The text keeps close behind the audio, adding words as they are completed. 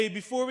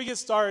Before we get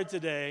started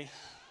today,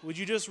 would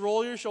you just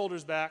roll your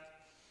shoulders back,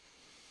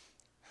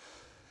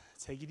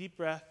 take a deep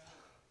breath,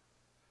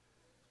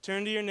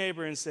 turn to your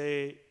neighbor and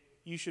say,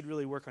 you should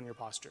really work on your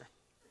posture.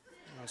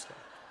 No, just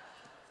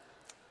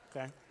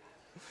kidding.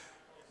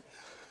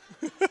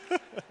 Okay?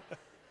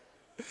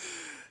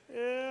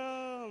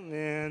 Yeah,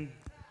 man.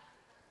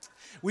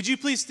 Would you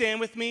please stand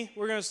with me?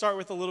 We're going to start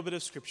with a little bit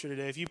of scripture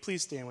today. If you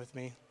please stand with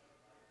me.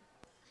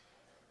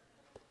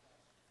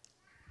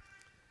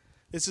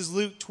 This is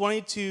Luke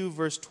 22,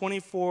 verse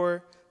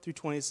 24 through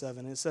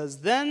 27. It says,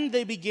 Then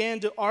they began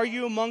to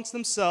argue amongst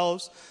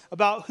themselves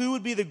about who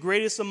would be the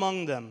greatest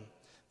among them.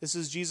 This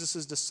is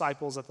Jesus'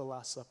 disciples at the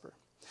Last Supper.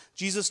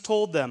 Jesus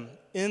told them,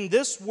 In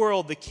this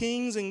world the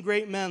kings and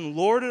great men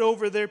lord it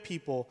over their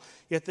people,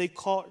 yet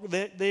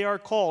they are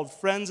called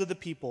friends of the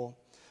people.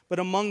 But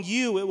among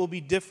you it will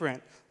be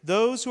different.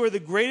 Those who are the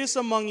greatest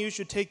among you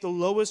should take the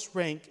lowest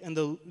rank, and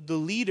the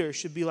leader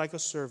should be like a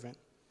servant.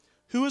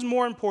 Who is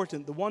more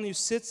important, the one who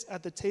sits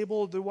at the table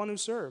or the one who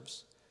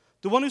serves?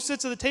 The one who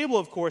sits at the table,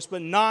 of course,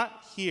 but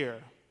not here.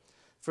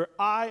 For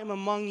I am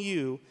among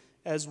you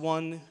as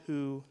one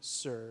who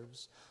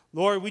serves.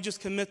 Lord, we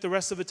just commit the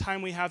rest of the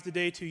time we have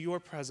today to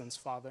your presence,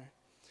 Father.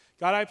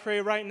 God, I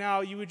pray right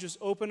now you would just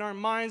open our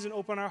minds and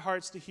open our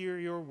hearts to hear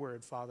your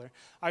word, Father.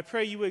 I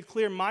pray you would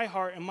clear my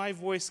heart and my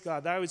voice,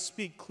 God, that I would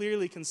speak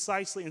clearly,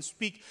 concisely, and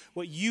speak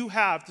what you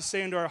have to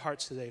say into our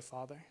hearts today,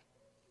 Father.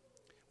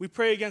 We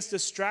pray against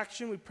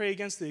distraction. We pray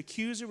against the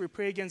accuser. We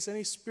pray against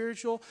any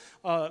spiritual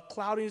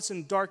cloudiness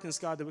and darkness,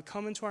 God, that would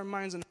come into our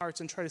minds and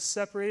hearts and try to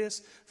separate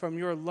us from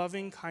your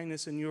loving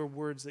kindness and your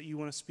words that you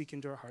want to speak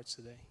into our hearts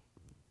today.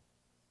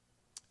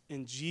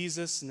 In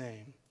Jesus'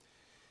 name,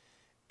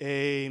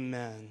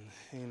 amen.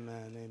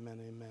 Amen, amen,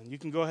 amen. You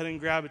can go ahead and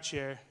grab a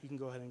chair.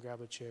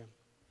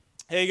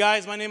 Hey,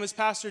 guys, my name is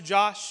Pastor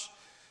Josh.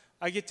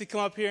 I get to come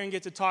up here and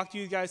get to talk to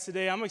you guys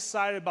today. I'm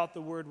excited about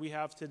the word we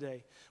have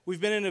today. We've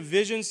been in a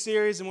vision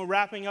series, and we're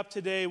wrapping up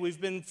today. We've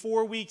been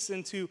 4 weeks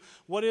into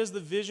what is the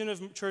vision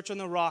of Church on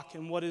the Rock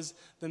and what is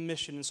the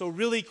mission. And so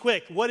really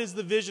quick, what is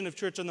the vision of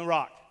Church on the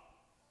Rock?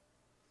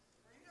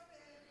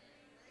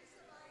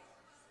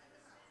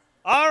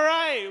 All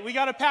right, we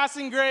got a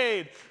passing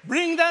grade.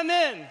 Bring them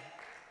in,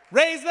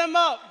 raise them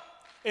up,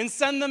 and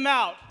send them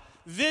out.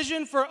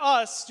 Vision for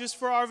us, just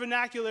for our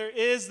vernacular,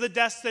 is the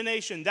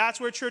destination.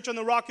 That's where Church on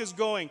the Rock is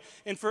going.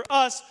 And for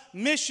us,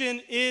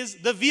 mission is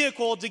the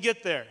vehicle to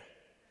get there.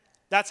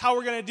 That's how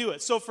we're going to do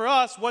it. So for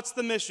us, what's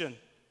the mission?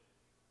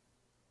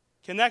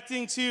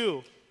 Connecting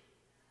to.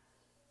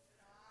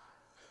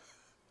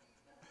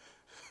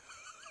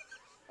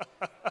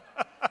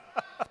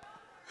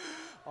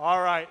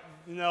 All right.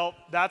 No,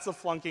 that's a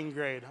flunking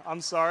grade.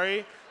 I'm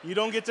sorry. You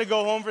don't get to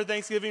go home for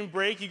Thanksgiving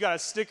break. You got to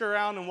stick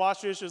around and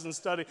wash dishes and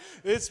study.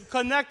 It's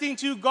connecting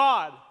to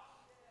God,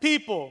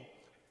 people,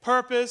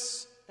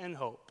 purpose, and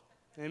hope.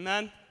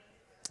 Amen?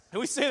 Can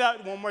we say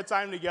that one more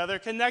time together?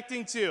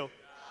 Connecting to God,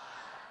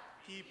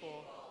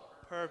 people,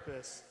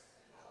 purpose.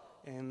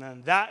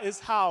 Amen. That is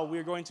how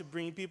we're going to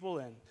bring people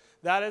in.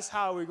 That is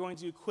how we're going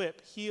to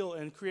equip, heal,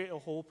 and create a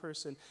whole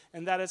person.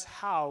 And that is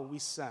how we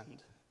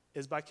send,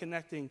 is by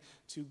connecting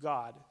to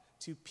God,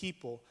 to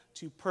people,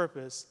 to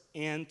purpose,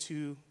 and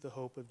to the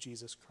hope of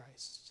Jesus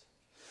Christ.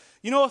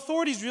 You know,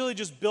 authority is really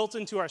just built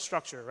into our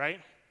structure,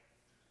 right?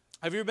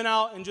 Have you ever been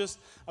out and just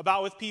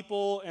about with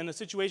people and a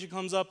situation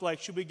comes up like,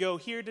 should we go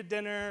here to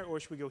dinner,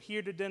 or should we go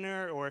here to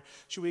dinner, or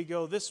should we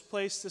go this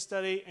place to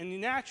study? And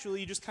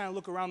naturally, you just kind of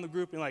look around the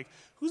group and like,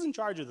 who's in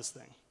charge of this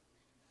thing?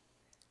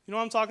 You know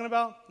what I'm talking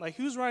about? Like,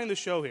 who's running the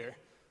show here?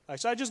 Like,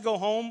 should I just go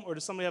home, or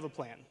does somebody have a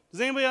plan?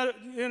 Does anybody,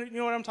 you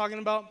know what I'm talking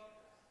about?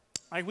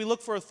 Like, we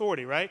look for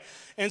authority, right?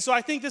 And so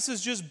I think this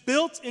is just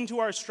built into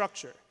our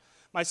structure.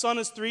 My son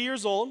is 3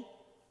 years old.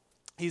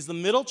 He's the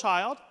middle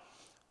child.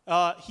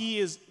 He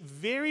is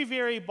very,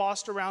 very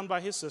bossed around by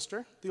his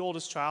sister, the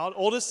oldest child.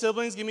 Oldest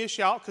siblings, give me a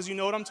shout, because you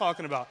know what I'm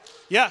talking about.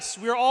 Yes,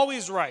 we're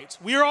always right.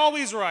 We are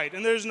always right,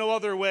 and there's no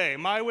other way.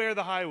 My way or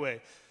the highway,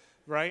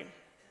 right?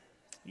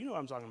 You know what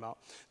I'm talking about.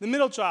 The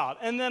middle child.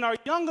 And then our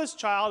youngest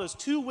child is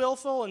too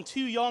willful and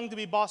too young to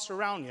be bossed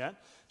around yet.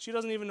 She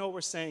doesn't even know what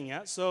we're saying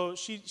yet, so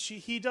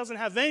he doesn't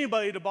have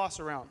anybody to boss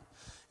around.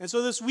 And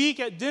so this week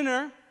at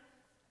dinner,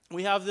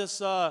 we have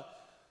this, I'm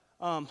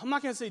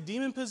not going to say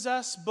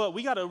demon-possessed, but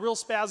we got a real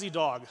spazzy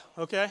dog,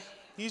 okay?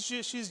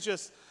 She's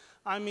just,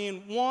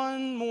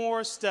 one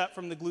more step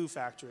from the glue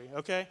factory,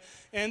 okay?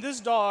 And this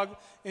dog,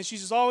 and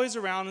she's just always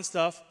around and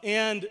stuff,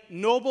 and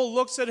Noble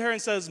looks at her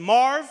and says,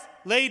 Marv,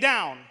 lay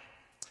down.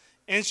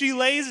 And she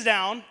lays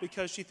down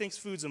because she thinks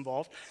food's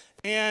involved.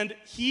 And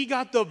he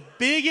got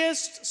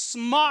biggest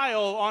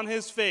smile on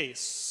his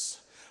face.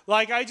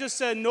 Like I just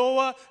said,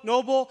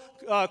 Noble,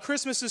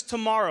 Christmas is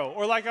tomorrow.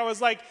 Or like I was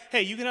like,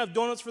 hey, you can have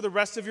donuts for the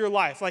rest of your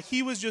life. Like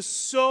he was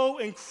just so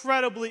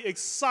incredibly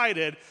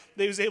excited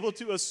that he was able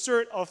to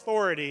assert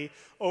authority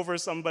over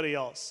somebody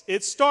else.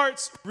 It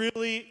starts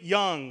really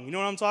young. You know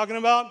what I'm talking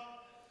about?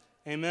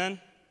 Amen?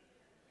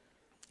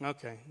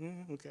 Okay,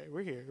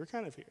 we're here. We're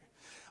kind of here.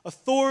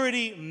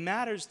 Authority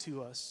matters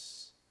to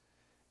us.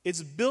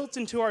 It's built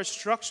into our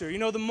structure. You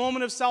know, the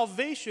moment of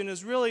salvation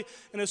is really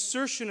an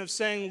assertion of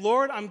saying,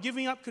 Lord, I'm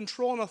giving up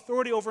control and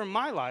authority over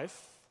my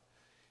life.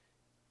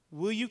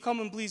 Will you come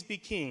and please be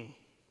king?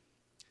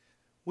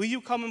 Will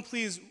you come and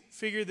please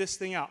figure this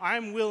thing out?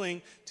 I'm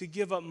willing to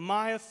give up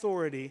my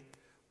authority,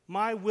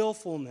 my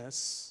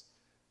willfulness,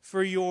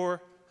 for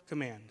your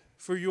command,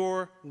 for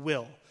your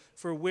will,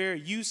 for where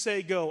you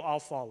say go, I'll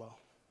follow.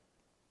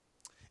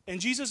 And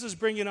Jesus is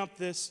bringing up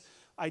this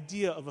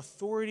idea of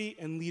authority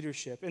and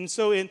leadership. And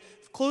so in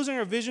closing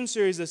our vision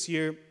series this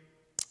year,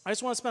 I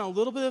just want to spend a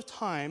little bit of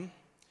time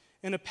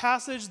in a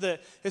passage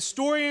that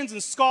historians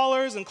and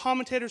scholars and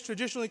commentators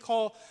traditionally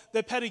call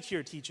the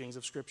pedicure teachings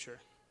of Scripture.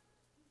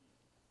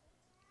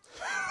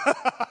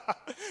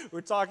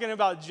 We're talking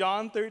about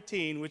John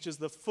 13, which is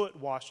the foot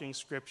washing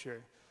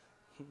Scripture.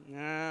 Oh,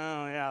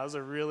 yeah, that was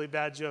a really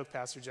bad joke,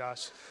 Pastor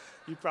Josh.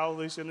 You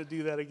probably shouldn't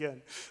do that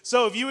again.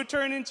 So if you would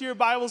turn into your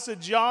Bibles to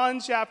John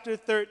chapter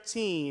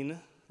 13,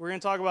 we're going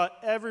to talk about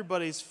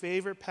everybody's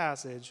favorite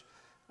passage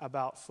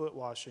about foot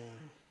washing.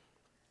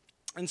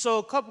 And so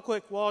a couple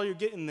quick, while you're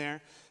getting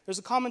there, there's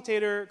a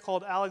commentator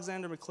called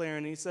Alexander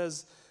Maclaren. He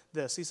says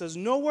this. He says,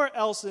 nowhere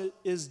else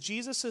is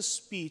Jesus'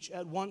 speech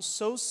at once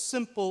so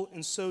simple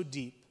and so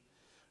deep.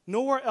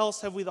 Nowhere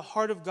else have we the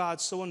heart of God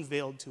so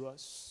unveiled to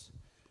us.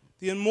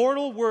 The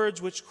immortal words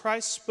which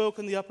Christ spoke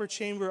in the upper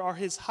chamber are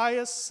his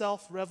highest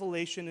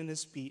self-revelation in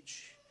his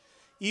speech.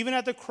 Even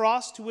at the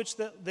cross to which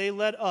they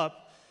led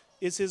up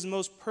is his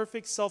most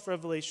perfect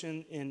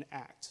self-revelation in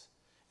act.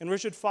 And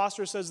Richard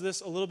Foster says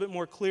this a little bit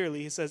more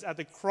clearly. He says, as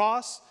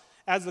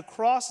the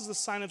cross is a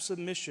sign of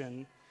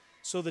submission,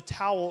 so the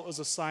towel is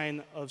a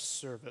sign of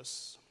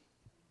service.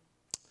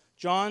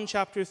 John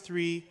chapter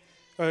 13,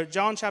 and we're going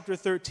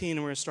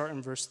to start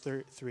in verse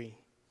 3.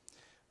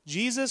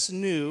 Jesus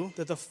knew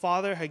that the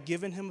Father had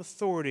given him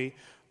authority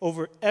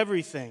over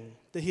everything,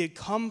 that he had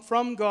come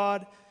from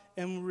God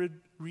and would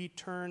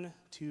return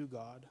to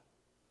God.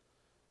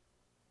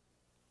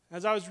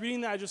 As I was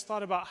reading that, I just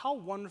thought about how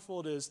wonderful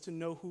it is to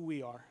know who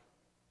we are.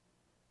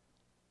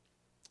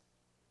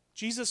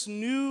 Jesus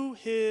knew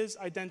his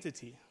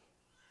identity.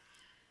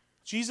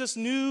 Jesus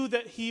knew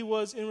that he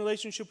was in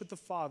relationship with the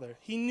Father.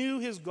 He knew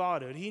his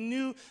godhood. He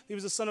knew he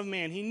was the Son of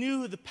Man. He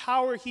knew the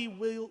power he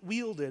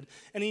wielded,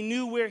 and he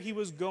knew where he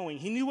was going.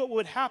 He knew what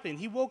would happen.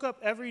 He woke up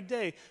every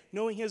day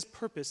knowing his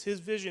purpose, his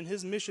vision,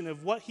 his mission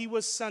of what he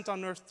was sent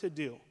on earth to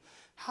do.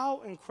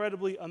 How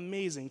incredibly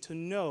amazing to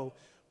know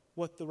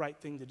what the right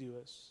thing to do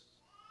is.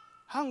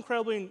 How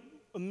incredibly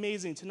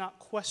amazing to not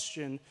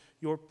question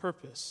your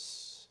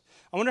purpose.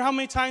 I wonder how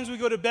many times we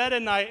go to bed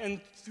at night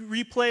and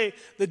replay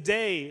the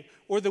day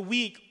or the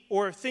week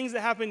or things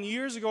that happened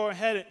years ago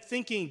ahead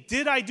thinking,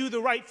 did I do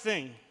the right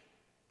thing?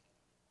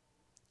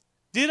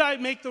 Did I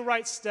make the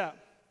right step?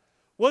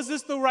 Was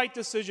this the right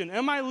decision?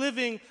 Am I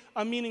living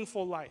a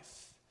meaningful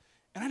life?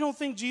 And I don't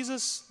think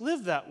Jesus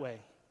lived that way.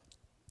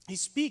 He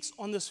speaks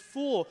on this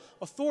full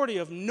authority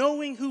of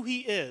knowing who he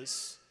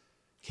is,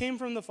 came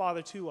from the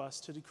Father to us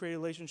to create a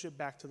relationship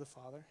back to the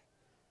Father.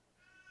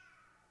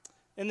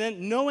 And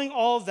then knowing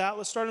all of that,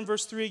 let's start in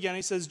verse 3 again.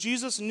 He says,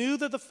 Jesus knew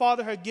that the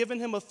Father had given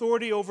him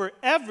authority over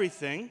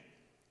everything,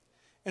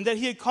 and that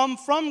he had come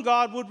from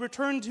God, would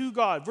return to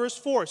God. Verse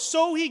 4,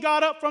 so he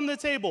got up from the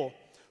table,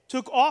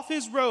 took off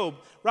his robe,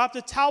 wrapped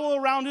a towel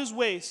around his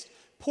waist,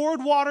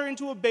 poured water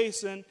into a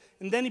basin,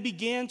 and then he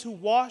began to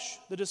wash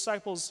the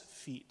disciples'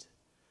 feet,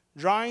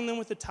 drying them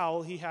with the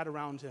towel he had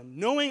around him.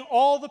 Knowing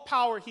all the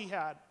power he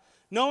had,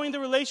 knowing the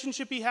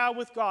relationship he had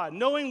with God,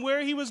 knowing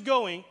where he was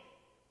going,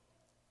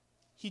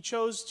 he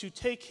chose to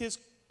take his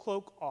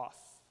cloak off.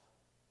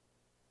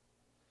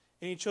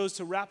 And he chose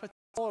to wrap a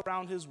towel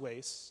around his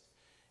waist.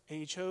 And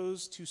he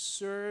chose to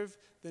serve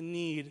the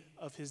need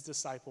of his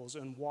disciples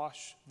and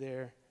wash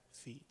their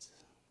feet.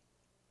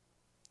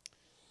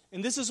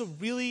 And this is a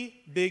really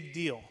big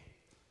deal.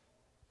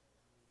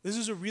 This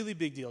is a really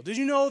big deal. Did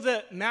you know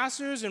that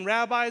masters and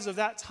rabbis of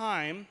that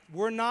time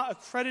were not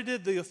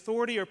accredited the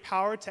authority or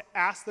power to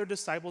ask their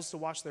disciples to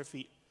wash their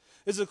feet?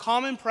 This is a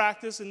common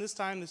practice in this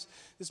time,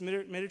 this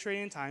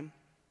Mediterranean time,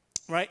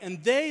 right?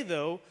 And they,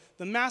 though,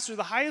 the master,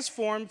 the highest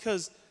form,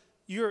 because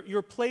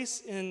your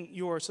place in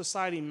your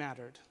society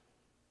mattered.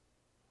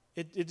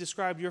 It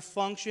described your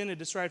function. It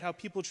described how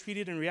people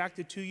treated and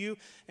reacted to you.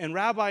 And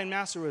rabbi and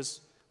master was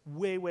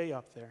way, way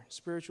up there,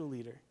 spiritual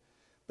leader.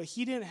 But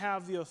he didn't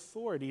have the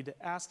authority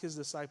to ask his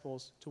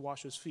disciples to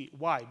wash his feet.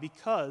 Why?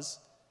 Because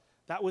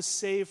that was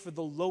saved for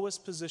the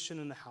lowest position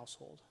in the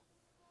household.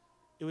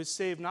 It was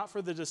saved not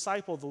for the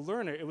disciple, the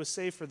learner. It was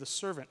saved for the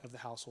servant of the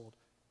household.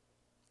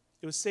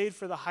 It was saved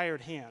for the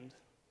hired hand.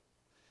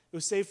 It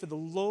was saved for the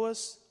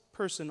lowest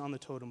person on the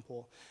totem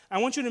pole. I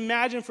want you to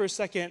imagine for a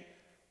second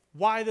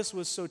why this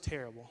was so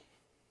terrible.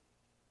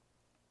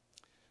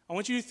 I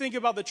want you to think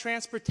about the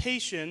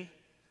transportation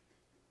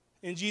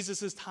in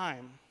Jesus'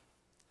 time.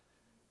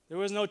 There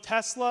was no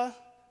Tesla.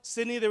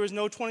 Sydney, there was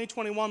no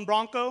 2021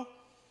 Bronco.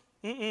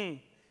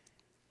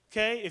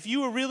 Okay, if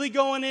you were really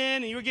going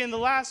in and you were getting the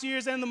last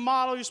year's and the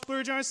model, you're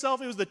splurging on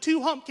yourself, it was the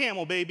 2-hump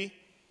camel, baby.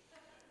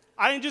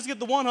 I didn't just get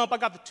the one hump, I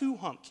got the two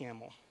hump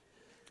camel.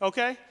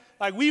 Okay?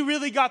 Like, we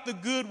really got the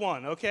good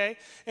one, okay?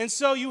 And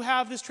so you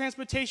have this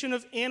transportation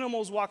of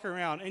animals walking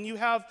around, and you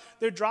have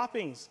their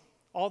droppings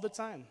all the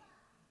time.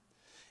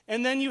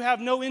 And then you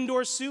have no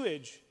indoor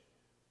sewage.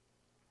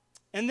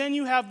 And then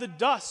you have the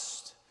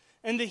dust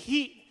and the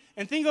heat.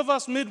 And think of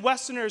us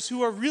Midwesterners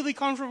who are really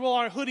comfortable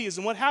in our hoodies,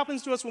 and what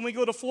happens to us when we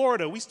go to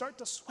Florida? We start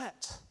to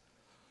sweat.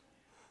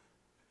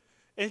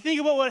 And think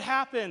about what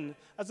happened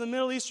as a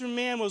Middle Eastern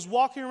man was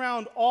walking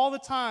around all the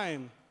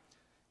time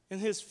in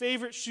his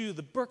favorite shoe,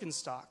 the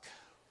Birkenstock.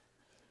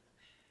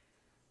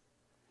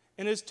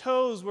 And his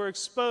toes were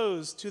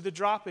exposed to the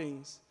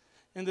droppings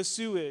and the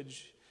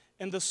sewage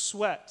and the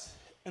sweat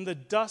and the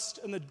dust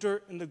and the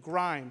dirt and the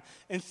grime.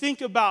 And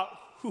think about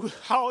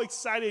how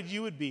excited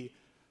you would be,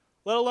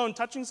 let alone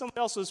touching somebody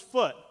else's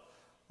foot,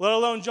 let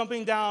alone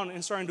jumping down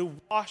and starting to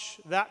wash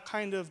that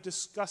kind of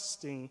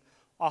disgusting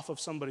off of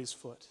somebody's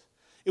foot.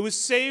 It was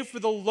saved for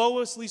the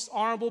lowest, least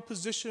honorable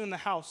position in the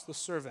house, the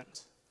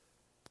servant.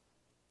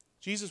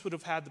 Jesus would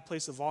have had the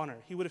place of honor.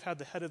 He would have had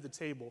the head of the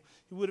table.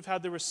 He would have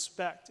had the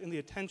respect and the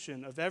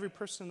attention of every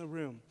person in the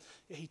room.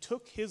 Yet he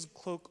took his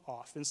cloak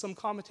off. And some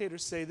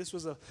commentators say this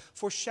was a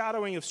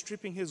foreshadowing of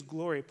stripping his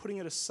glory, putting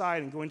it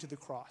aside and going to the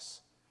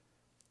cross.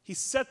 He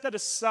set that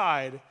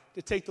aside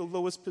to take the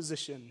lowest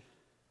position,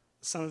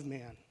 the Son of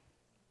Man.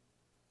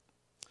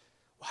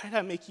 Why did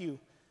that make you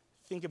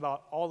think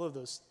about all of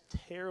those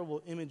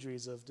terrible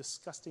imageries of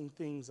disgusting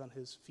things on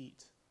his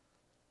feet?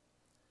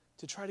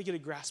 To try to get a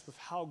grasp of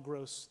how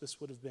gross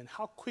this would have been.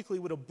 How quickly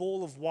would a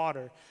bowl of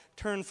water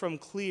turn from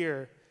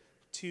clear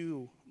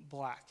to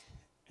black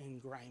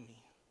and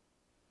grimy?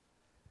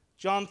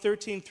 John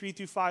 13,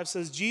 3-5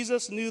 says,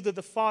 Jesus knew that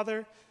the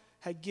Father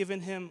had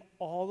given him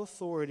all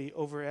authority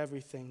over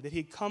everything, that he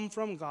had come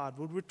from God,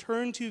 would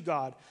return to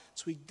God.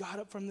 So he got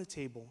up from the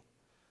table,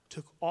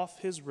 took off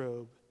his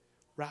robe,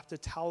 wrapped a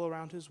towel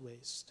around his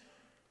waist,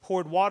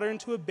 poured water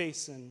into a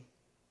basin,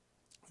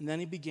 and then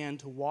he began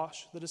to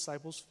wash the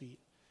disciples' feet,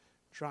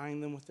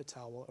 drying them with the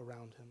towel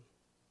around him.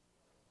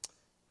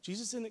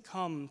 Jesus didn't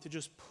come to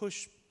just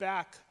push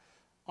back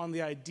on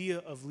the idea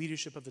of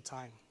leadership of the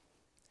time.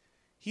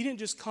 He didn't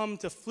just come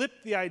to flip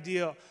the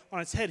idea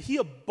on its head. He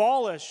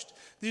abolished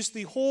just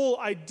the whole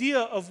idea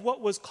of what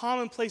was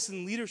commonplace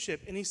in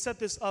leadership, and he set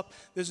this up,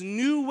 this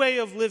new way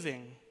of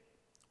living,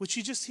 which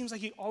he just seems like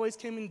he always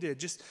came and did,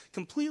 just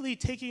completely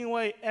taking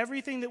away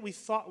everything that we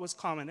thought was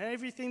common,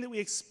 everything that we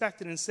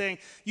expected, and saying,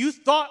 you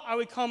thought I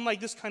would come like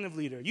this kind of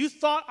leader. You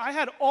thought I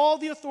had all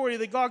the authority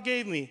that God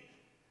gave me.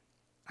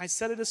 I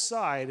set it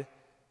aside,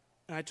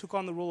 and I took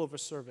on the role of a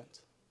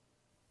servant.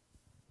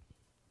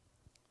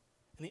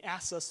 And he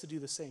asks us to do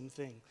the same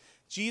thing.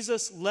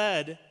 Jesus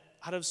led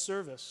out of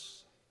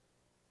service.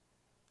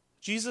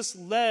 Jesus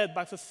led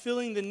by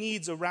fulfilling the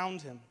needs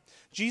around him.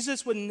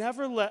 Jesus would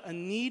never let a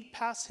need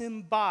pass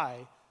him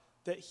by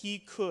that he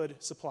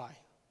could supply.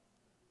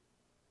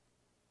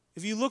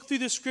 If you look through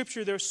the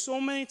scripture, there are so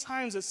many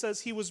times it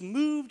says he was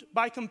moved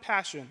by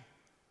compassion.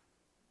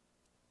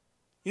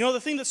 You know,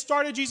 the thing that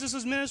started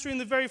Jesus' ministry in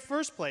the very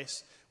first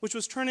place, which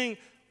was turning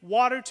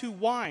water to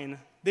wine,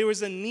 there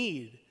was a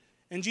need.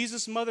 And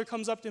Jesus' mother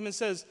comes up to him and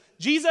says,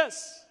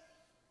 Jesus,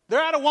 they're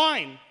out of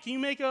wine. Can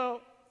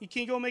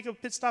you go make a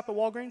pit stop at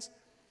Walgreens?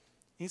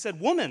 And he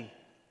said, woman,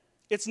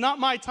 it's not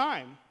my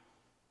time.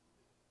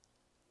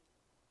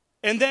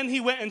 And then he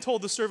went and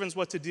told the servants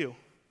what to do.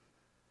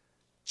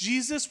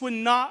 Jesus would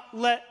not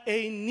let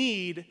a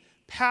need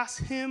pass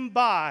him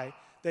by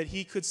that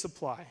he could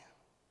supply.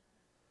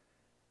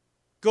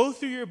 Go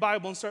through your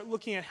Bible and start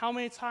looking at how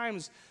many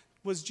times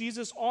was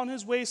Jesus on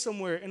his way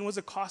somewhere and was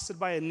accosted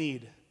by a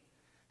need.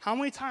 How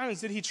many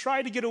times did he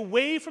try to get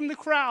away from the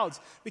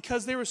crowds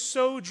because they were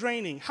so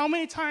draining? How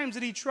many times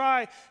did he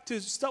try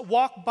to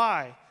walk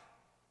by?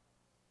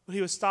 But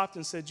he was stopped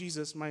and said,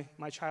 Jesus,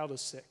 my child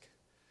is sick.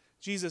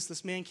 Jesus,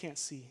 this man can't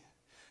see.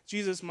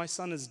 Jesus, my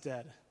son is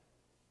dead.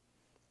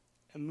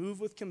 And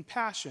moved with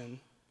compassion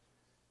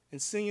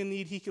and seeing a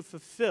need he could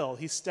fulfill,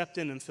 he stepped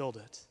in and filled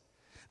it.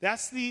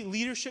 That's the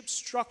leadership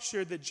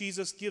structure that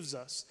Jesus gives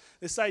us.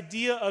 This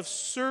idea of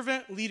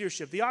servant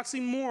leadership, the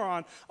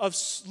oxymoron of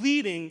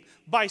leading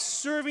by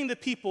serving the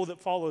people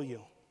that follow you.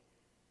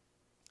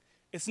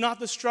 It's not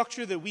the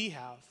structure that we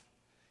have.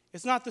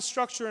 It's not the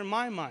structure in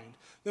my mind.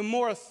 The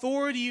more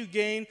authority you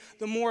gain,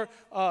 the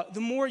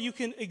more you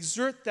can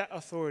exert that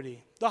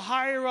authority. The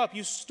higher up,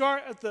 you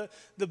start at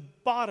the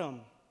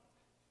bottom.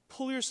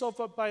 Pull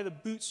yourself up by the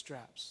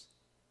bootstraps.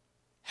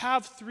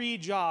 Have 3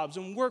 jobs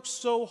and work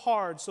so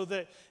hard so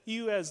that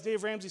you, as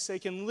Dave Ramsey say,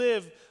 can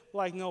live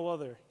like no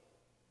other.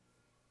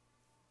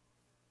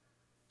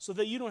 So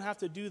that you don't have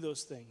to do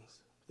those things.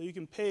 That you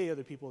can pay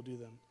other people to do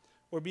them.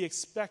 Or be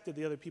expected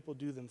the other people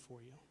do them for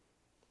you.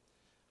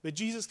 But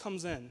Jesus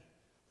comes in,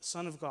 the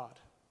Son of God,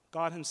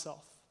 God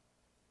himself,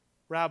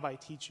 rabbi,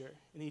 teacher,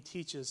 and he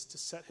teaches to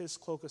set his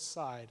cloak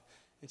aside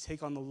and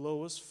take on the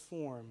lowest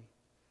form,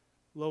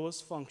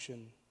 lowest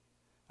function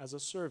as a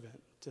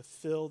servant to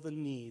fill the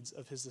needs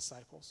of his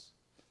disciples,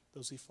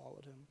 those who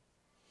followed him.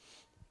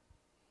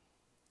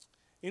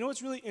 You know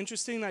what's really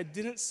interesting? I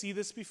didn't see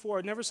this before.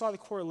 I never saw the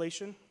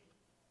correlation.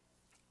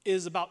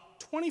 Is about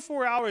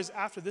 24 hours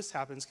after this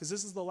happens, because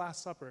this is the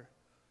Last Supper,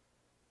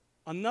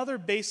 another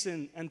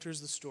basin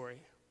enters the story.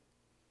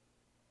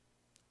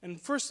 And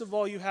first of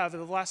all, you have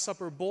the Last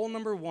Supper, bowl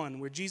number 1,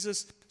 where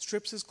Jesus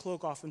strips his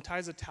cloak off and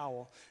ties a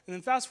towel. And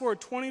then fast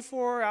forward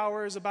 24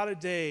 hours, about a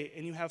day,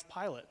 and you have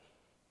Pilate.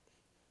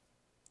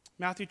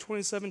 Matthew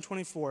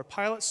 27:24.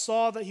 Pilate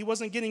saw that he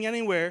wasn't getting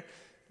anywhere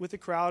with the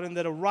crowd and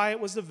that a riot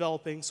was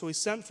developing, so he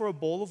sent for a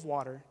bowl of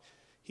water.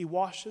 He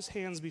washed his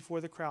hands before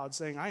the crowd,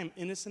 saying, I am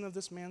innocent of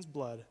this man's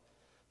blood.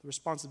 The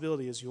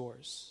responsibility is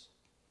yours.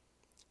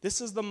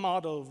 This is the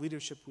motto of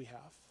leadership we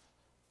have.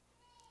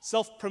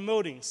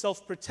 Self-promoting,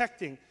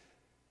 self-protecting,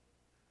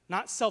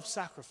 not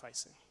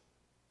self-sacrificing.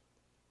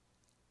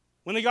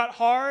 When it got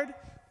hard,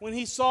 when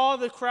he saw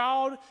the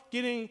crowd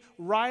getting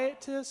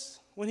riotous,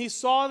 when he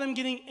saw them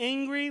getting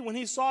angry, when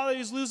he saw that he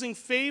was losing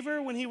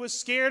favor, when he was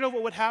scared of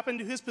what would happen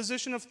to his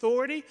position of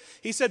authority,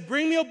 he said,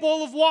 bring me a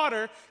bowl of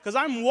water because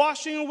I'm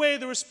washing away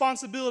the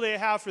responsibility I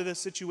have for this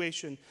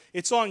situation.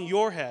 It's on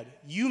your head.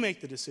 You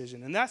make the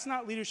decision. And that's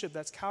not leadership,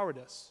 that's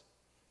cowardice.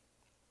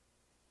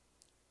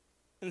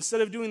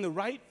 Instead of doing the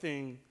right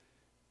thing,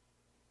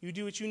 you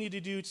do what you need to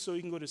do so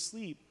you can go to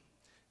sleep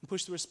and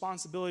push the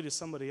responsibility to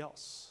somebody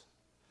else.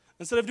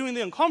 Instead of doing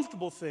the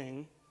uncomfortable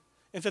thing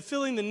and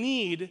fulfilling the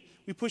need,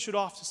 we push it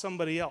off to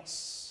somebody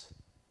else.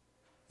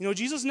 You know,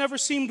 Jesus never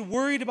seemed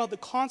worried about the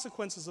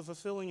consequences of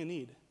fulfilling a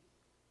need.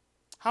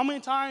 How many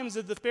times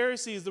did the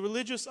Pharisees, the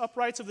religious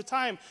uprights of the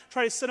time,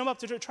 try to set him up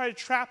to try to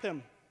trap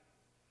him?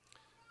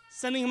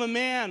 Sending him a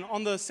man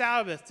on the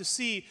Sabbath to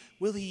see,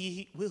 will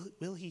he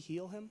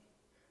heal him?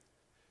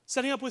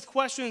 Setting up with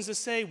questions to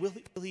say, will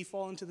he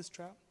fall into this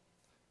trap?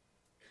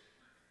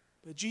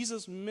 But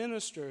Jesus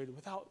ministered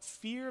without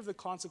fear of the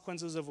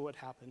consequences of what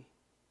happened.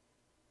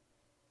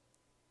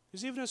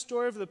 There's even a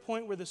story of the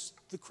point where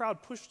the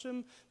crowd pushed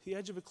him to the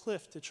edge of a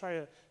cliff to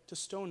try to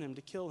stone him,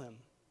 to kill him.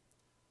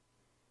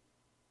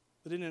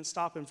 But it didn't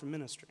stop him from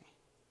ministering.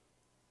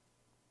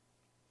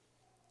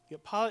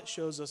 Yet Pilate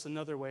shows us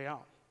another way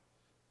out.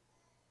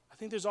 I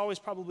think there's always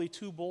probably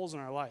 2 bowls in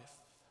our life.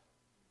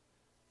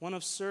 One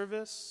of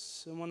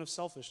service and one of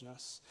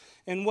selfishness.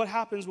 And what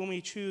happens when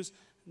we choose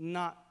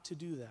not to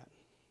do that?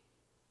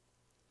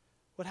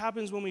 What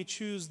happens when we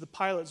choose the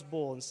Pilate's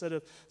bowl instead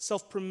of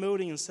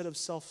self-promoting, instead of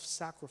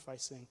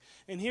self-sacrificing?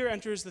 And here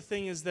enters the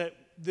thing is that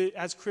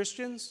as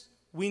Christians,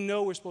 we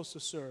know we're supposed to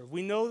serve.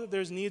 We know that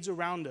there's needs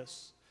around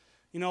us.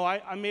 You know,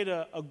 I made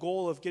a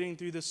goal of getting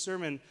through this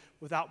sermon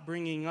without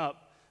bringing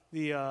up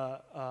the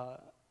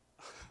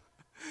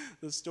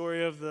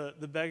story of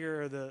the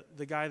beggar or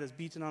the guy that's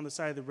beaten on the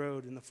side of the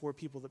road and the 4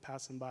 people that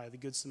pass him by, the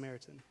Good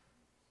Samaritan.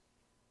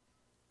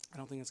 I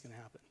don't think it's going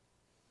to happen.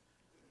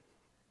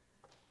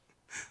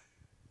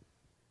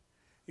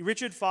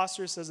 Richard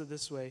Foster says it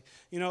this way.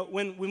 You know,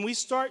 when we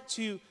start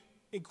to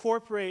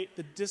incorporate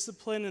the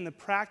discipline and the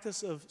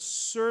practice of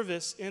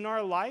service in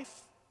our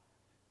life,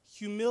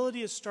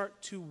 humility is start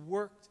to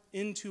work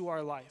into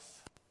our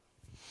life.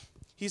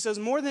 He says,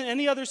 more than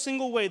any other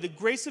single way, the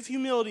grace of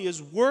humility is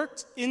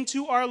worked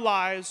into our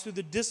lives through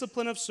the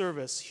discipline of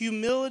service.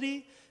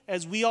 Humility,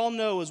 as we all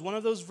know, is one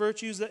of those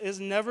virtues that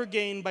is never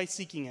gained by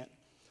seeking it.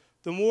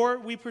 The more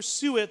we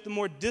pursue it, the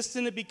more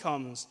distant it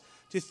becomes.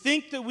 To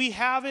think that we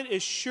have it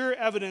is sure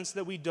evidence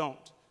that we don't.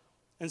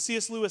 And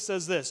C.S. Lewis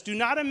says this, do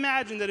not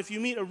imagine that if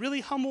you meet a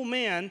really humble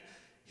man,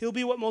 he'll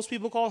be what most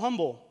people call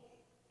humble.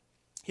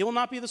 He will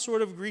not be the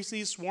sort of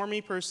greasy,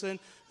 swarmy person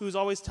who's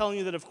always telling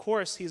you that, of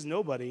course, he's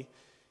nobody.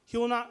 He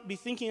will not be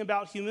thinking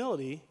about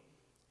humility.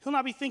 He'll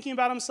not be thinking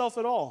about himself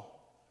at all.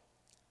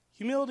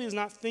 Humility is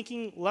not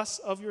thinking less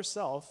of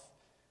yourself.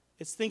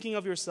 It's thinking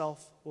of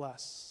yourself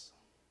less.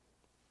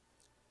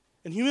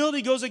 And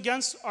humility goes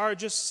against our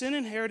just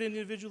sin-inherited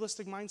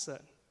individualistic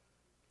mindset.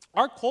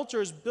 Our culture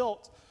is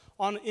built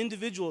on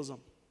individualism,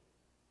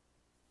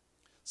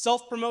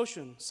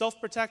 self-promotion,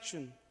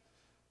 self-protection,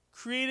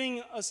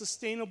 creating a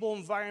sustainable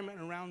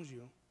environment around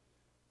you.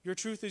 Your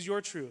truth is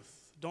your truth.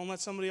 Don't let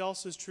somebody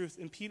else's truth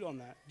impede on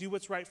that. Do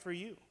what's right for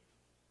you.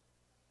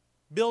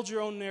 Build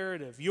your own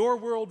narrative. Your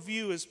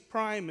worldview is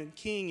prime and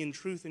king in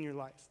truth in your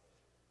life.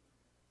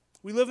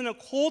 We live in a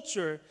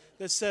culture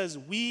that says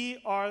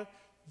we are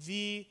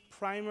the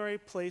primary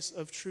place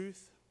of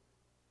truth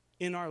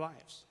in our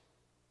lives.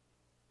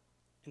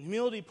 And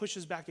humility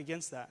pushes back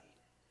against that.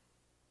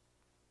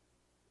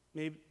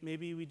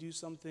 Maybe we do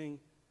something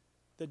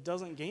that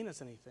doesn't gain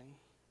us anything.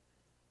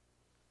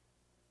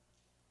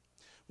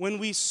 When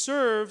we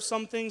serve,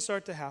 some things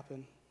start to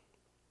happen.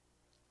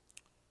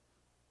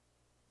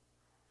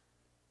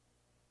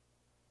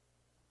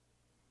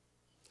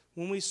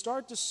 When we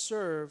start to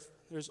serve,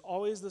 there's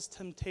always this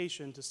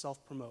temptation to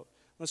self-promote.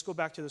 Let's go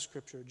back to the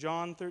scripture,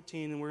 John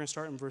 13, and we're going to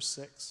start in verse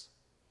 6.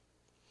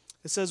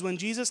 It says, when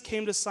Jesus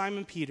came to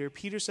Simon Peter,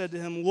 Peter said to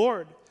him,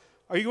 Lord,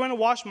 are you going to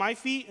wash my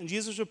feet? And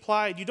Jesus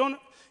replied,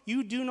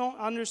 you do not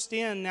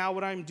understand now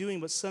what I'm doing,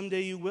 but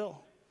someday you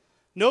will.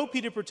 No,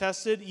 Peter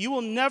protested, you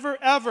will never,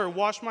 ever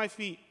wash my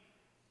feet.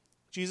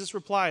 Jesus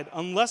replied,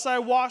 "Unless I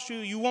wash you,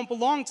 you won't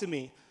belong to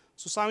me."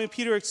 So Simon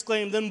Peter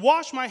exclaimed, "Then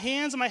wash my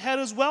hands and my head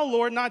as well,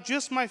 Lord, not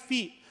just my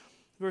feet."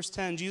 Verse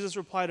 10, Jesus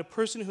replied, "A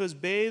person who has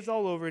bathed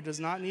all over does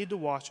not need to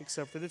wash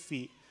except for the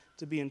feet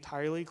to be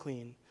entirely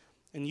clean.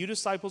 And you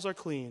disciples are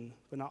clean,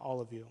 but not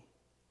all of you."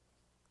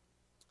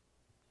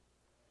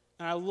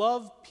 And I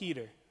love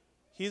Peter.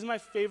 He's my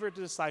favorite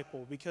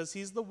disciple because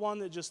he's the one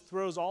that just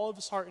throws all of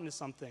his heart into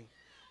something.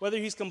 Whether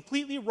he's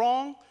completely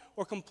wrong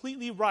or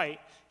completely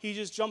right, he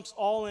just jumps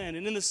all in.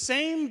 And in the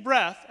same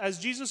breath, as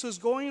Jesus is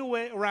going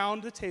away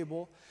around the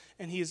table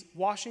and he is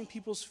washing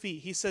people's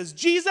feet, he says,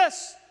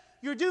 "Jesus,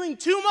 you're doing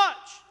too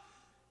much.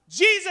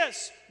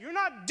 Jesus, you're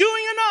not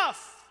doing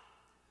enough.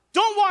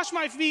 Don't wash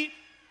my feet.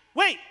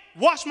 Wait,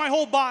 wash my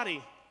whole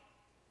body."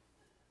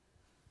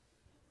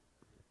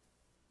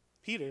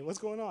 Peter, what's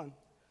going on?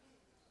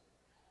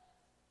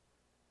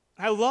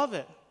 I love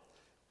it.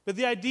 But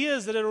the idea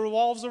is that it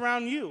revolves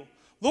around you.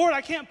 Lord,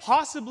 I can't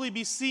possibly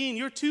be seen.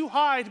 You're too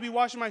high to be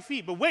washing my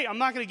feet. But wait, I'm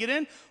not going to get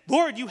in.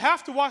 Lord, you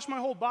have to wash my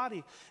whole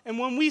body. And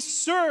when we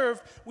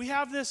serve, we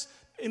have this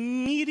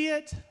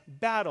immediate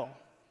battle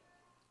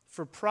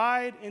for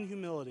pride and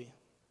humility.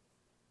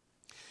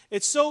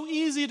 It's so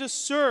easy to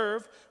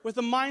serve with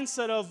the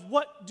mindset of,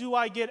 what do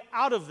I get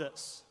out of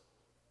this?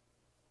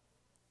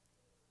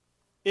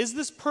 Is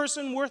this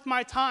person worth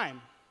my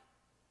time?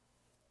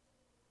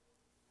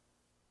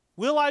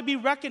 Will I be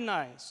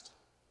recognized?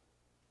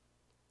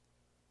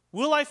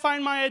 Will I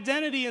find my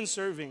identity in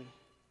serving?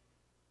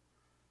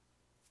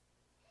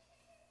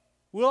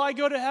 Will I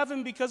go to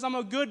heaven because I'm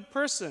a good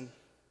person?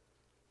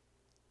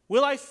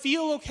 Will I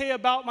feel okay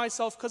about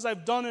myself because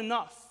I've done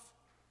enough?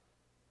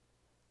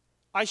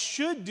 I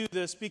should do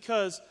this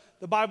because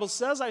the Bible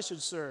says I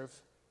should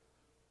serve,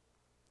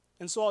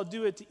 and so I'll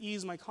do it to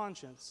ease my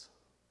conscience.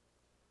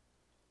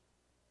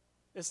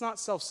 It's not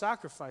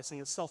self-sacrificing,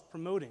 it's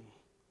self-promoting.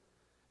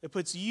 It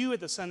puts you at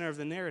the center of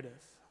the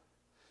narrative,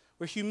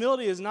 where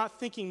humility is not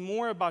thinking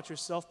more about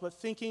yourself, but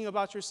thinking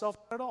about yourself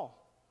at all.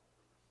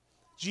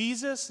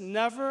 Jesus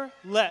never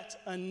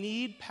let a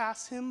need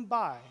pass him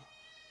by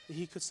that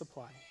he could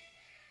supply.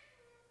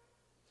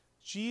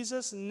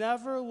 Jesus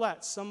never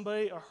let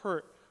somebody a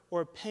hurt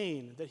or a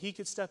pain that he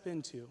could step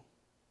into,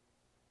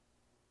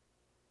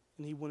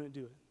 and he wouldn't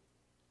do it.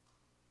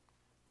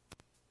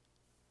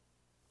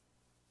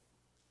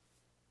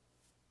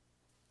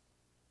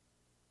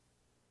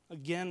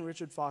 Again,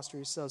 Richard Foster,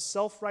 he says,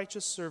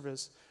 self-righteous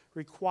service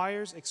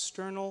requires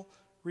external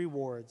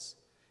rewards.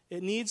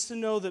 It needs to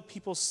know that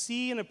people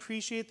see and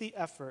appreciate the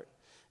effort.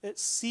 It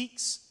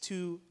seeks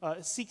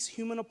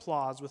human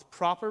applause with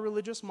proper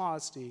religious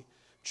modesty.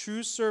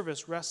 True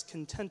service rests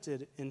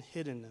contented in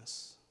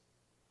hiddenness.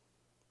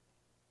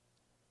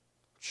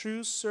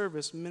 True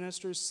service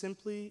ministers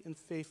simply and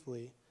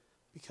faithfully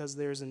because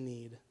there's a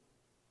need.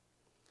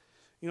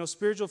 You know,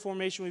 spiritual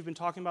formation, we've been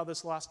talking about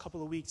this the last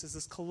couple of weeks, is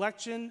this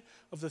collection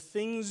of the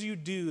things you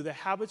do, the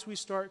habits we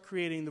start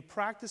creating, the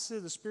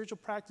practices, the spiritual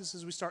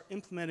practices we start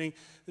implementing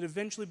that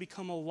eventually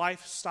become a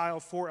lifestyle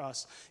for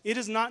us. It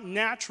is not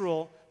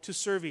natural to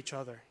serve each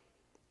other.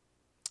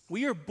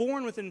 We are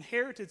born with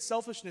inherited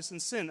selfishness and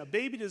sin. A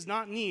baby does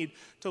not need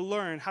to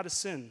learn how to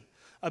sin.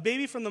 A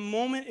baby, from the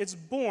moment it's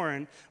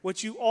born,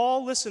 what we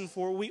all listen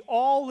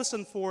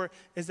for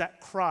is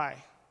that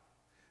cry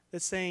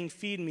that's saying,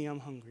 "Feed me, I'm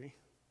hungry."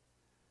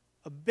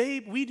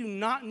 We do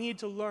not need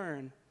to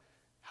learn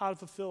how to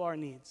fulfill our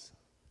needs.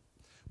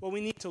 What we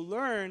need to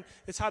learn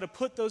is how to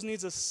put those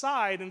needs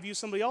aside and view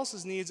somebody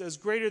else's needs as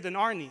greater than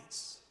our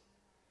needs.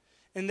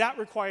 And that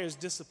requires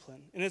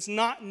discipline. And it's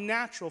not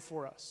natural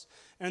for us.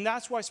 And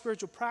that's why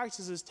spiritual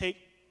practices take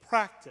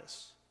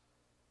practice.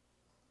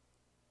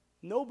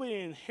 Nobody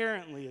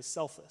inherently is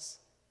selfless,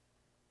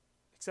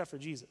 except for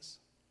Jesus.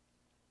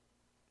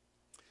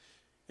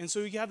 And so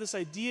you have this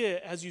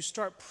idea, as you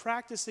start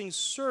practicing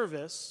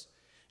service,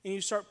 and you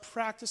start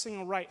practicing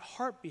a right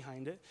heart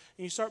behind it,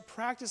 and you start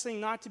practicing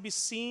not to be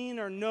seen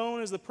or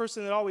known as the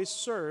person that always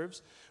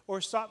serves,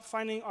 or stop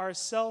finding our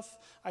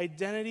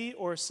self-identity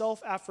or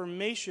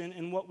self-affirmation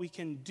in what we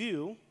can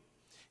do,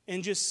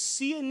 and just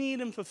see a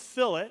need and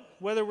fulfill it,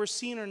 whether we're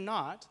seen or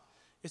not,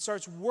 it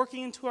starts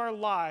working into our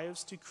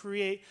lives to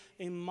create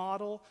a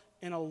model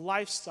and a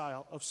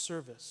lifestyle of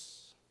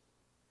service.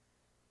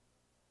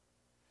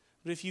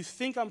 But if you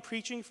think I'm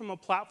preaching from a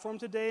platform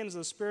today and as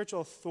a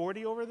spiritual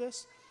authority over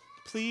this,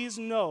 please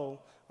know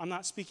I'm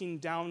not speaking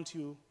down to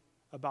you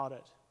about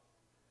it.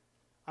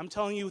 I'm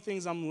telling you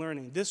things I'm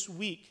learning. This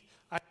week,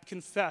 I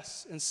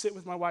confess and sit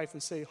with my wife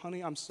and say,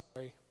 "Honey, I'm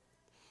sorry.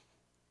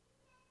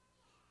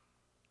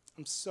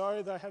 I'm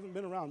sorry that I haven't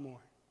been around more.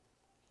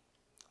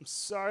 I'm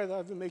sorry that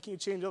I've been making you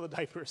change all the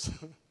diapers.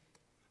 I'm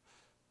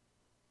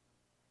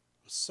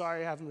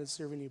sorry I haven't been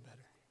serving you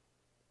better."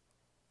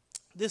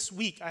 This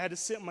week, I had to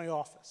sit in my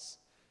office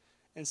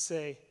and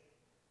say,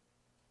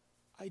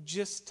 "I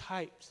just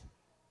typed.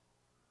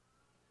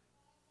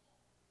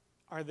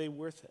 Are they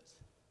worth it?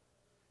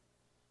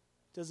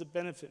 Does it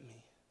benefit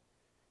me?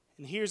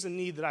 And here's a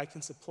need that I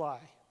can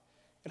supply."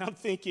 And I'm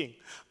thinking,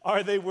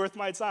 are they worth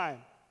my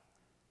time?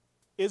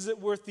 Is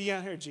it worth the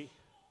energy?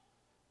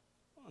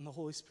 And the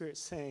Holy Spirit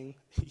saying,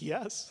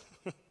 yes.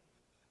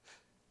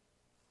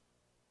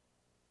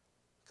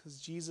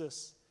 Because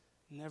Jesus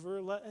never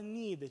let a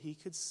need that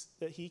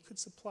he could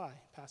supply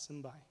pass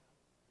him by.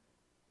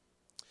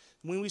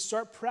 When we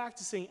start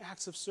practicing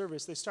acts of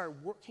service, they start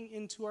working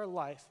into our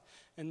life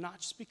and not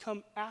just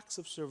become acts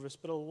of service,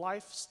 but a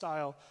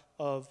lifestyle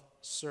of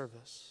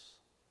service.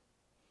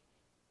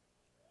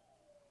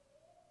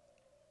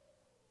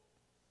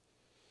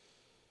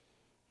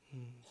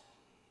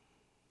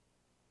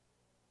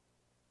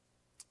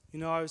 You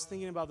know, I was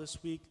thinking about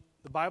this week,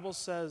 the Bible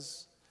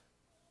says,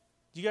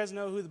 do you guys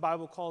know who the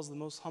Bible calls the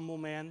most humble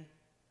man?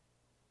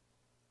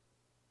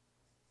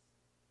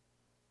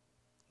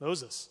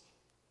 Moses.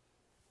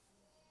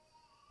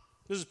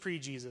 This is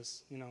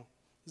pre-Jesus, you know.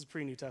 This is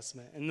pre-New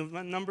Testament.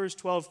 In Numbers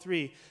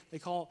 12:3, they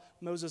call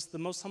Moses the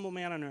most humble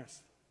man on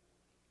earth.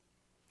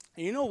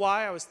 And you know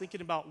why? I was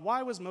thinking about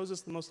why was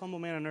Moses the most humble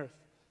man on earth?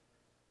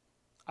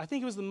 I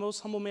think he was the most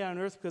humble man on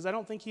earth because I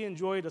don't think he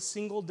enjoyed a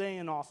single day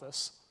in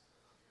office.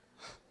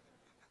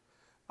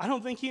 I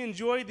don't think he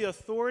enjoyed the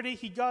authority.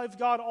 He gave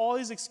God all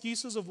these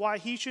excuses of why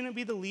he shouldn't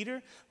be the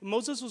leader.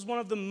 Moses was one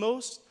of the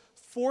most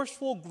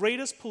forceful,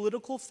 greatest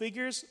political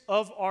figures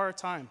of our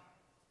time.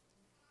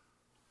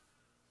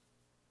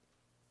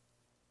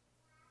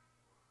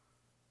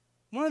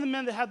 One of the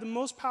men that had the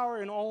most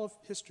power in all of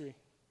history.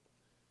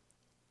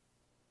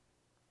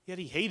 Yet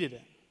he hated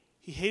it.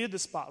 He hated the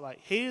spotlight,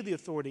 hated the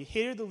authority,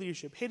 hated the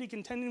leadership, hated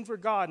contending for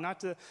God, not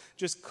to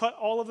just cut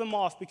all of them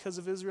off because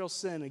of Israel's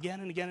sin again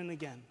and again and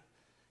again.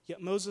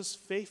 Yet Moses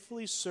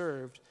faithfully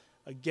served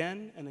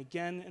again and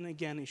again and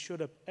again. He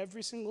showed up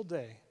every single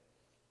day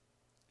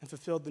and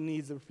fulfilled the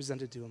needs that were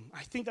presented to him.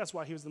 I think that's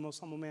why he was the most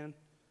humble man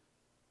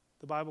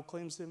the Bible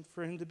claims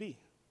for him to be.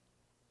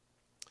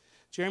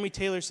 Jeremy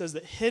Taylor says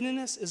that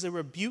hiddenness is a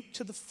rebuke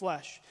to the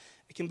flesh.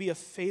 It can be a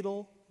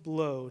fatal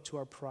blow to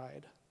our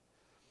pride.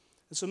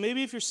 And so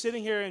maybe if you're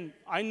sitting here, and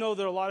I know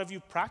that a lot of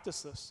you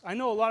practice this. I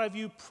know a lot of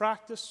you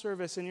practice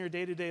service in your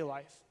day-to-day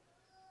life.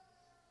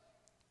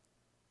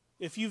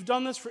 If you've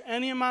done this for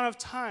any amount of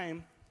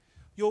time,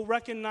 you'll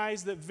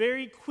recognize that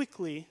very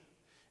quickly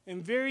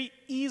and very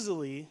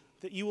easily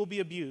that you will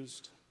be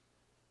abused.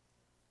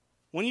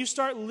 When you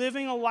start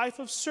living a life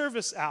of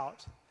service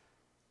out,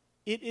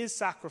 it is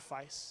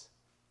sacrifice.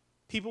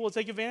 People will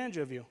take advantage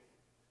of you.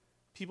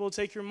 People will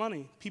take your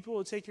money. People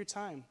will take your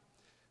time.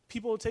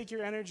 People will take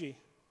your energy.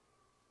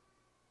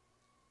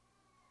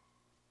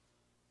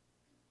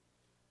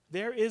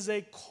 There is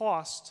a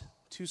cost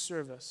to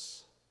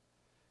service.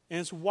 And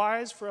it's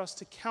wise for us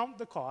to count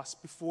the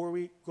cost before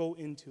we go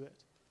into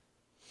it.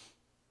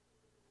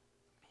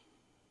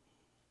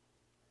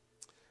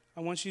 I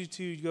want you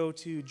to go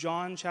to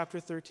John chapter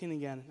 13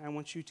 again. I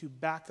want you to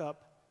back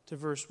up to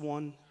verse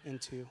 1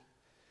 and 2.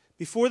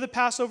 Before the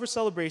Passover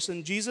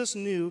celebration, Jesus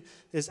knew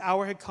his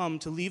hour had come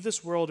to leave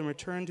this world and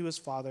return to his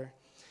Father.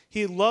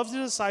 He had loved the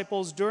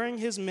disciples during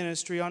his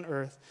ministry on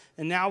earth,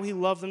 and now he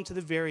loved them to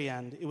the very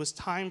end. It was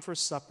time for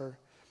supper.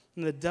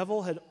 And the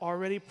devil had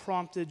already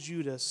prompted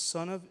Judas,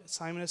 son of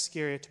Simon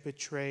Iscariot, to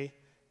betray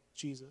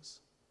Jesus.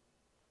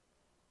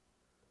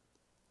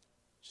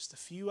 Just a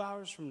few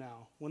hours from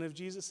now, one of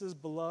Jesus'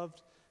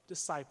 beloved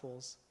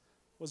disciples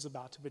was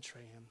about to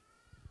betray him.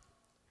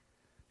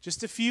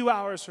 Just a few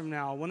hours from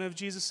now, one of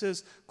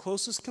Jesus'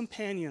 closest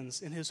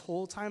companions in his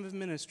whole time of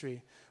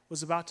ministry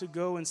was about to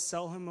go and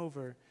sell him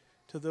over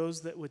to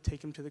those that would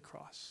take him to the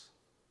cross.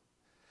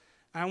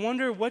 And I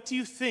wonder, what do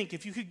you think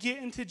if you could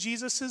get into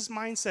Jesus'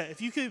 mindset? If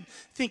you could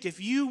think, if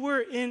you were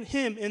in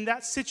him in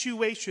that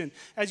situation,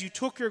 as you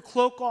took your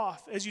cloak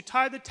off, as you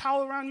tied the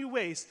towel around your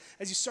waist,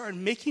 as you started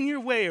making your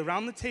way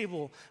around the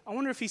table, I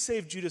wonder if he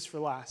saved Judas for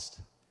last.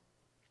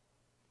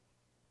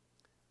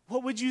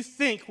 What would you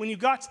think when you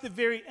got to the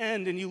very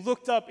end and you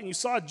looked up and you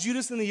saw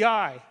Judas in the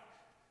eye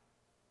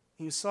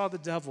and you saw the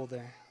devil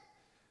there,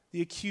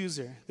 the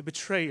accuser, the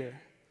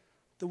betrayer,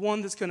 the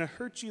one that's going to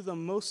hurt you the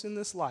most in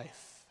this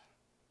life?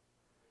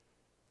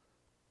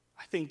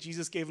 I think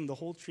Jesus gave him the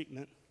whole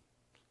treatment.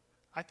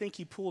 I think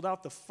he pulled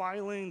out the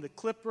filing, the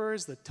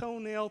clippers, the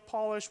toenail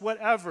polish,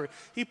 whatever.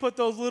 He put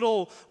those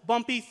little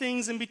bumpy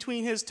things in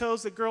between his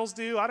toes that girls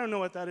do. I don't know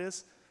what that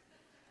is.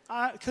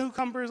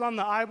 Cucumbers on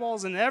the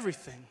eyeballs and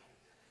everything.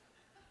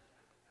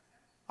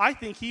 I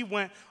think he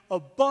went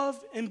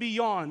above and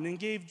beyond and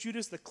gave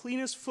Judas the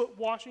cleanest foot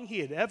washing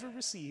he had ever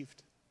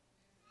received.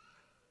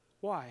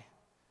 Why?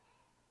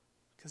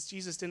 Because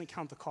Jesus didn't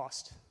count the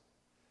cost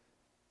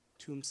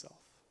to himself.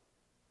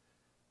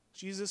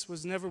 Jesus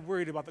was never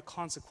worried about the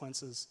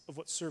consequences of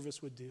what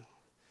service would do.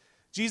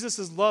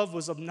 Jesus' love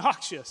was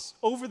obnoxious,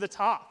 over the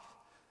top.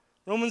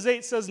 Romans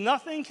 8 says,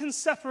 nothing can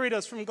separate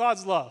us from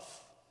God's love.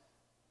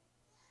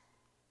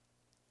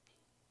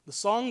 The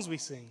songs we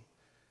sing,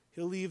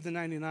 he'll leave the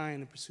 99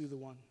 and pursue the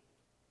one.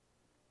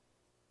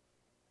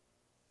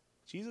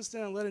 Jesus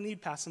didn't let a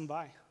need pass him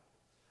by.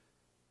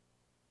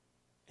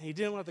 And he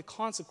didn't let the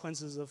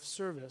consequences of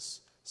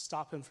service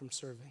stop him from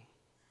serving.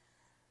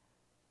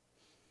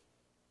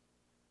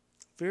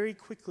 very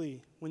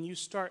quickly, when you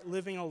start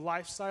living a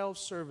lifestyle of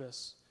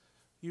service,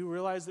 you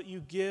realize that you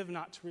give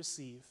not to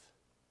receive.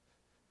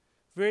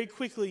 Very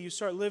quickly, you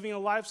start living a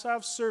lifestyle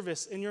of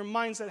service, and your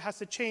mindset has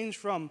to change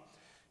from,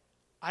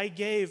 I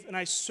gave and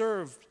I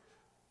served,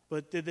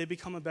 but did they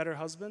become a better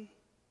husband?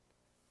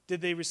 Did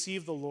they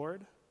receive the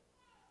Lord?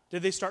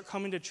 Did they start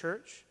coming to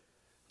church?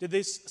 Did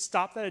they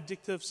stop that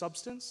addictive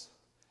substance?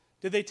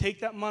 Did they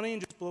take that money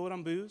and just blow it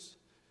on booze?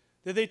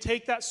 Did they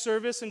take that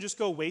service and just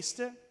go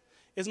waste it?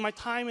 Is my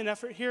time and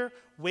effort here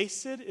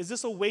wasted? Is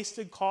this a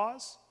wasted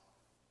cause?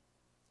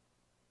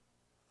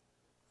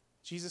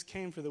 Jesus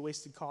came for the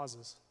wasted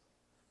causes.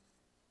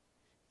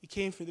 He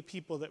came for the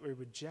people that would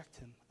reject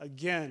him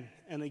again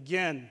and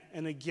again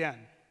and again.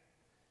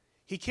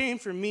 He came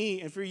for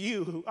me and for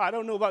you, who I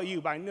don't know about you,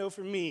 but I know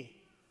for me,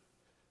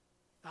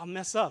 I'll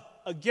mess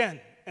up again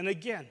and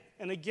again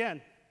and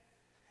again.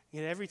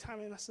 Yet every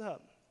time I mess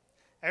up,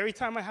 every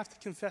time I have to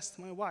confess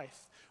to my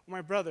wife or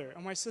my brother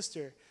or my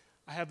sister,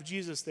 I have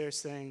Jesus there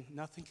saying,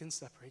 nothing can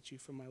separate you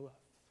from my love.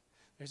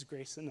 There's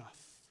grace enough.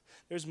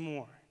 There's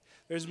more.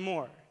 There's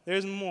more.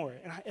 There's more.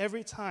 And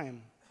every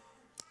time,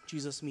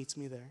 Jesus meets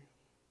me there.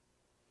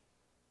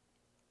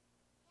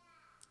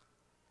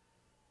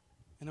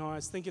 You know, I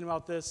was thinking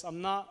about this.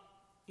 I'm not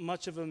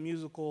much of a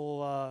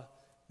musical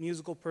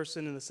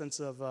person in the sense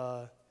of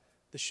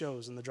the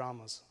shows and the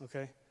dramas,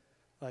 okay?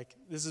 Like,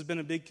 this has been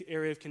a big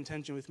area of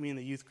contention with me in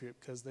the youth group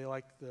because they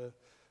like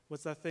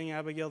what's that thing,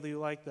 Abigail, that you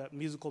like, that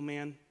musical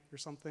man or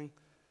something?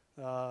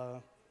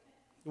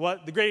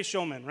 What? The Greatest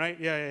Showman, right?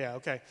 Yeah,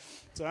 okay.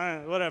 So,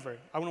 whatever.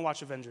 I want to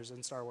watch Avengers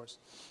and Star Wars.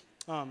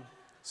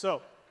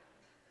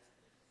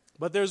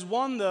 But there's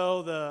one,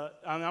 though,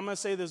 I'm going to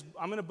say this,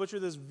 I'm going to butcher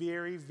this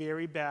very,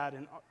 very bad.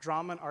 And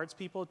drama and arts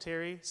people,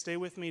 Terry, stay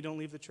with me, don't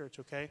leave the church,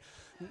 okay?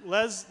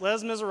 Les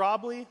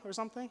Miserables or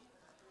something?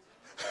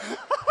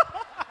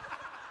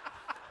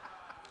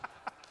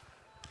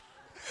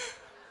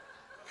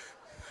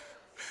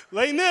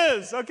 Les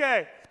Mis,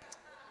 okay.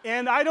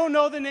 And I don't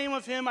know the name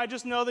of him. I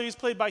just know that he's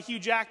played by Hugh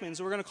Jackman,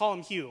 so we're going to call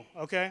him Hugh,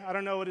 okay? I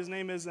don't know what his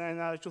name is and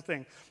that actual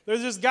thing.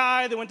 There's this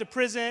guy that went to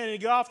prison, and he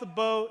got off the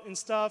boat and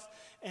stuff,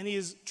 and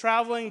he's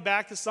traveling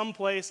back to some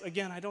place.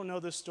 Again, I don't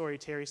know this story,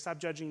 Terry. Stop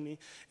judging me.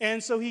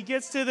 And so he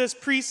gets to this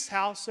priest's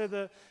house,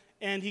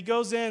 and he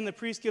goes in. The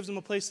priest gives him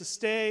a place to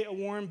stay, a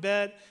warm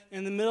bed.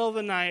 In the middle of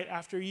the night,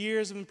 after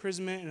years of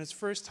imprisonment and his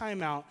first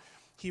time out,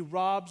 he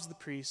robs the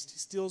priest. He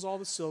steals all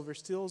the silver,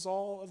 steals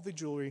all of the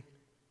jewelry,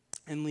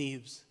 and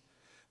leaves.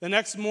 The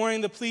next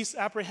morning, the police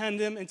apprehend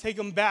him and take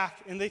him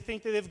back, and they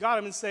think that they've got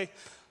him and say,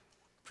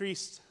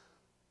 priest,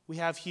 we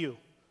have Hugh.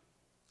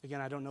 Again,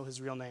 I don't know his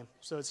real name,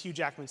 so it's Hugh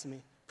Jackman to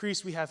me.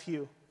 Priest, we have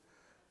Hugh.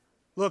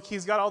 Look,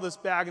 he's got all this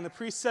bag, and the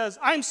priest says,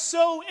 I'm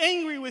so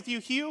angry with you,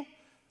 Hugh.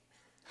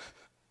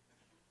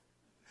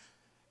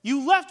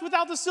 You left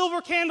without the silver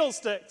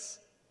candlesticks.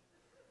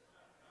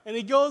 And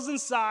he goes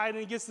inside, and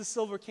he gets the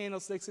silver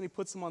candlesticks, and he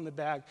puts them on the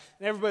bag.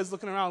 And everybody's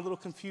looking around a little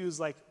confused,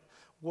 like,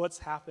 what's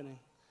happening?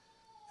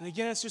 And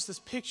again, it's just this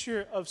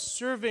picture of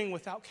serving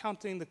without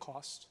counting the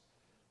cost.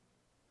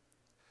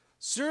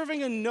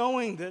 Serving and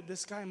knowing that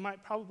this guy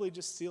might probably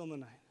just steal in the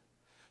night.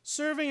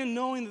 Serving and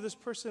knowing that this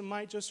person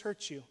might just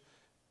hurt you.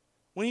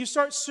 When you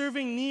start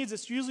serving needs,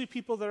 it's usually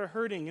people that are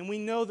hurting, and we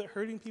know that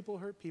hurting people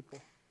hurt people.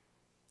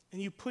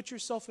 And you put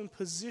yourself in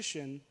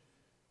position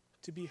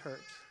to be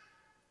hurt.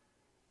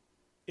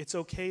 It's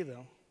okay,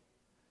 though.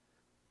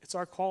 It's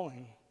our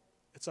calling.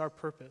 It's our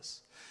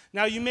purpose.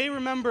 Now, you may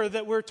remember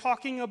that we're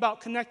talking about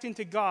connecting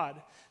to God.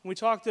 And we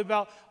talked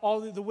about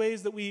all the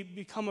ways that we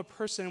become a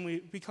person and we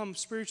become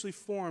spiritually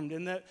formed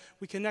and that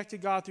we connect to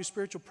God through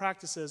spiritual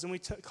practices. And we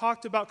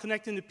talked about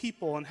connecting to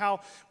people and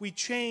how we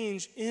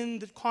change in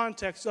the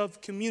context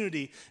of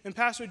community. And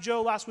Pastor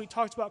Joe last week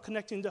talked about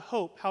connecting to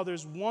hope, how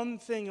there's one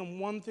thing and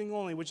one thing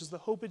only, which is the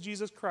hope of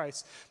Jesus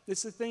Christ.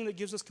 It's the thing that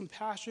gives us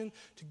compassion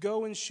to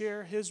go and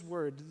share his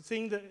word, the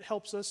thing that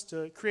helps us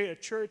to create a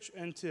church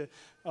and to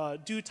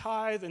do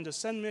tithe and to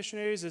send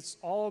missionaries. It's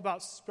all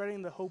about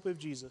spreading the hope of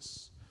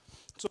Jesus.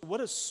 So what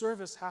does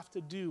service have to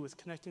do with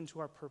connecting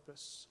to our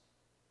purpose?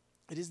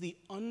 It is the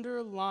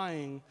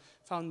underlying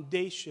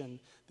foundation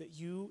that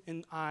you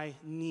and I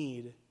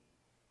need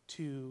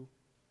to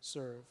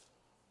serve.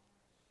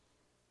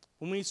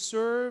 When we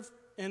serve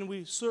and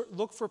we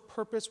look for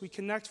purpose, we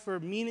connect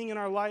for meaning in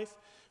our life,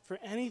 for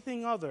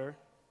anything other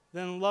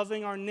than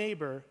loving our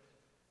neighbor,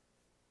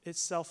 it's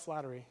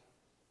self-flattery.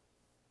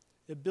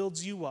 It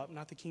builds you up,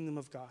 not the kingdom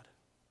of God.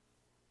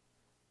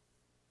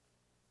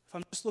 If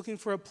I'm just looking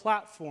for a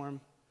platform,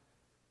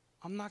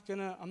 I'm not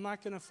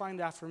gonna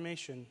find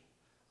affirmation.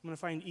 I'm gonna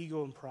find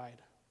ego and pride.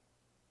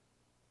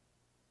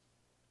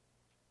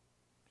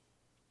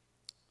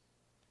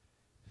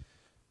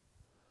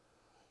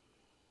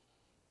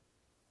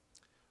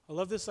 I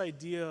love this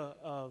idea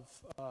of,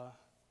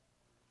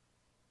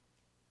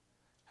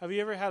 have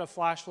you ever had a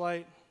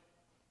flashlight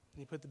and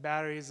you put the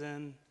batteries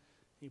in,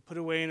 you put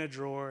it away in a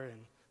drawer, and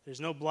there's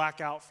no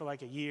blackout for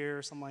like a year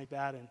or something like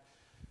that, and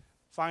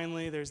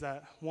Finally, there's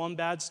that one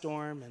bad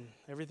storm, and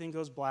everything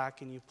goes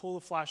black, and you pull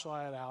the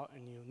flashlight out,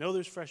 and you know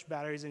there's fresh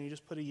batteries, and you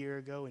just put a year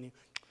ago, and you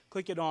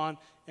click it on,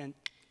 and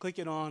click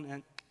it on,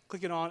 and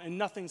click it on, and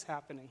nothing's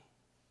happening.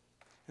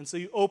 And so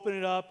you open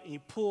it up, and you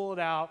pull it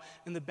out,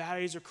 and the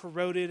batteries are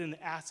corroded, and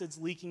the acid's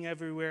leaking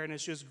everywhere, and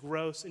it's just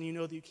gross, and you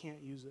know that you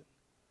can't use it.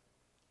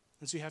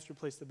 And so you have to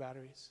replace the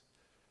batteries.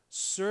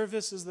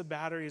 Service is the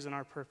batteries in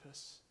our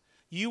purpose.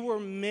 You were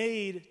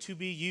made to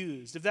be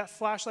used. If that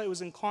flashlight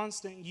was in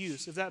constant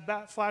use, if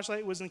that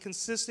flashlight was in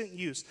consistent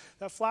use,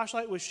 that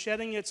flashlight was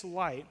shedding its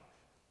light,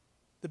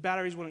 the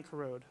batteries wouldn't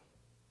corrode.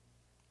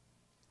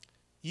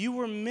 You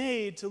were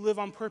made to live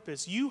on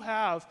purpose. You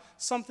have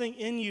something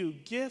in you,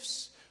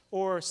 gifts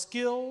or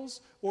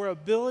skills or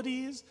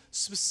abilities,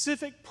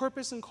 specific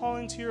purpose and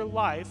calling to your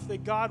life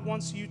that God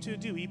wants you to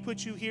do. He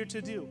put you here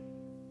to do.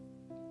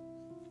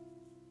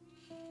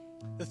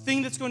 The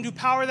thing that's going to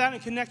power that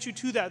and connect you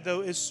to that,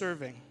 though, is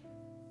serving.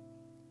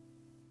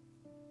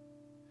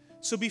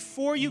 So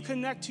before you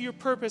connect to your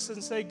purpose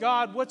and say,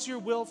 God, what's your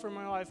will for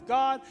my life?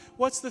 God,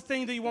 what's the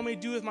thing that you want me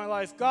to do with my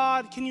life?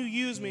 God, can you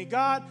use me?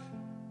 God,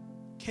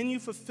 can you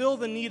fulfill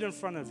the need in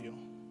front of you?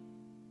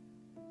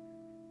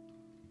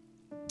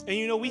 And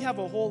you know, we have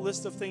a whole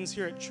list of things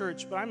here at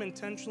church, but I'm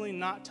intentionally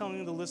not telling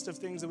you the list of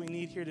things that we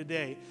need here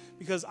today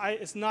because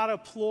it's not a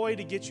ploy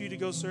to get you to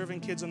go serve in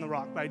Kids on the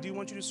Rock, but I do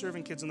want you to serve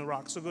in Kids on the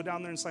Rock, so go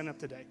down there and sign up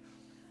today.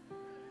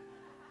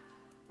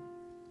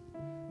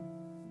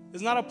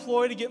 It's not a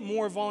ploy to get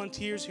more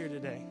volunteers here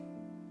today.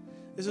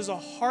 This is a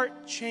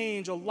heart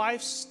change, a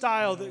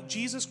lifestyle that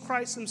Jesus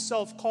Christ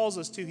himself calls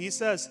us to. He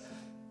says,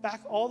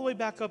 all the way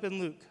back up in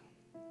Luke,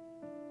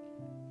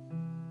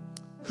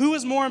 who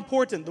is more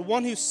important, the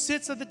one who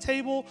sits at the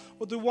table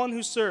or the one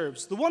who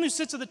serves? The one who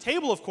sits at the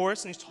table, of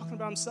course, and he's talking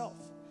about himself.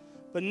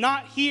 But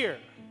not here,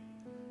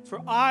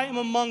 for I am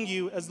among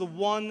you as the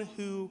one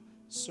who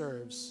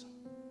serves.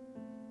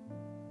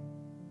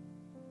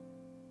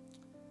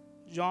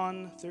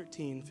 John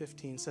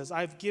 13:15 says,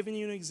 I've given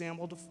you an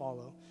example to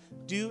follow.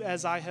 Do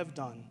as I have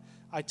done.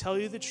 I tell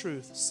you the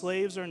truth,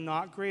 slaves are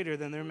not greater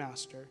than their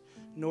master,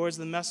 nor is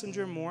the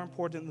messenger more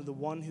important than the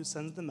one who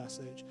sends the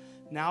message.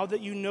 Now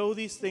that you know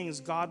these things,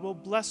 God will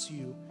bless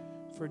you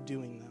for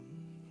doing them.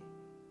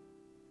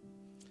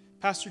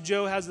 Pastor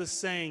Joe has this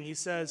saying. He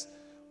says,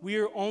 we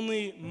are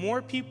only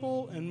more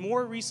people and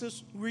more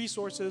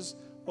resources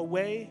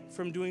away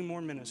from doing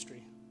more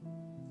ministry.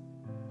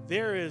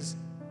 There is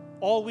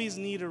always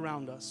need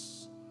around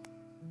us.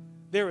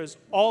 There is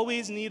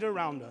always need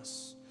around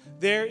us.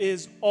 There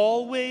is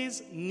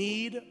always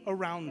need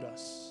around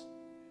us.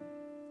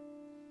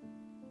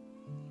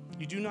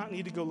 You do not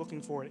need to go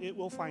looking for it. It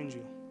will find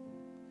you.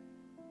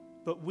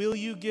 But will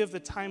you give the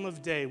time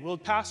of day? Will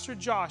Pastor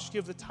Josh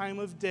give the time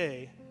of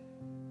day?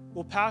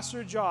 Will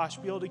Pastor Josh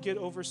be able to get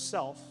over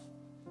self?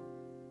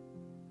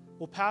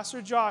 Will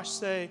Pastor Josh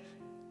say,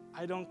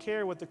 I don't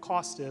care what the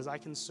cost is, I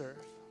can serve?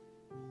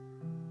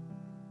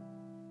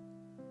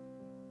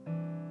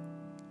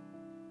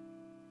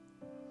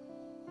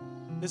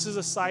 This is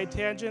a side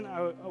tangent.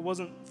 I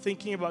wasn't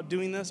thinking about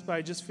doing this, but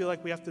I just feel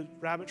like we have to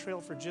rabbit trail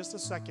for just a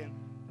second.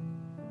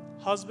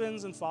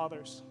 Husbands and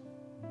fathers,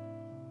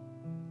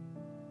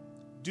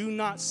 do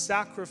not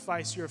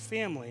sacrifice your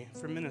family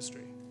for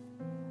ministry.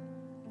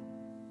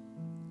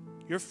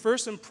 Your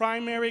first and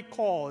primary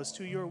call is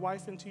to your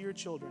wife and to your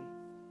children.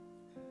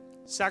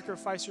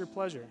 Sacrifice your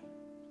pleasure.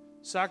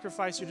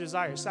 Sacrifice your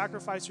desire.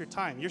 Sacrifice your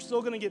time. You're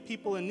still going to get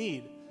people in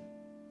need.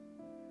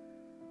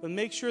 But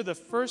make sure the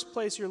first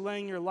place you're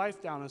laying your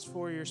life down is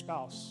for your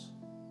spouse.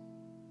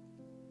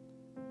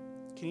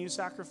 Can you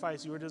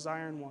sacrifice your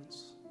desire and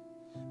wants?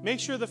 Make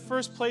sure the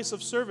first place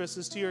of service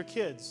is to your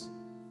kids.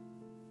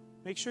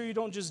 Make sure you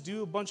don't just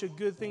do a bunch of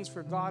good things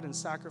for God and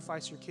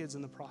sacrifice your kids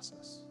in the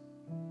process.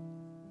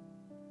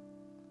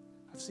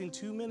 I've seen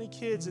too many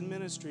kids in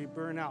ministry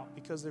burn out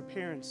because their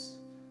parents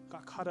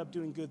got caught up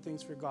doing good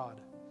things for God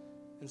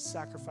and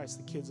sacrificed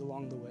the kids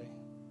along the way.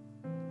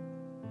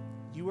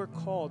 You are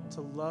called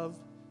to love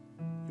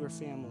your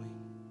family.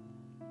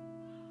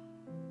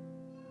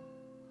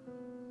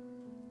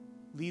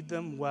 Lead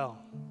them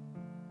well.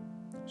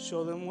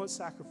 Show them what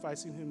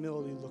sacrificing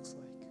humility looks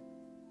like.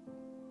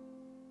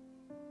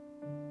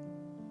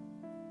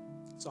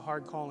 It's a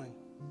hard calling.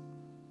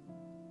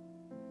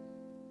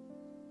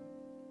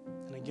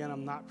 And again,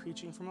 I'm not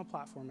preaching from a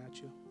platform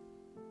at you,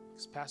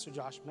 because Pastor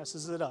Josh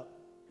messes it up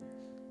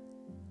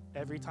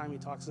every time he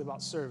talks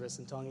about service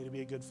and telling you to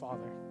be a good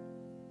father.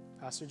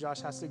 Pastor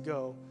Josh has to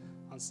go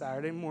on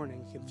Saturday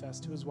morning, confess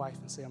to his wife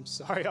and say, I'm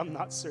sorry I'm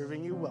not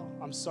serving you well.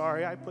 I'm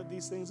sorry I put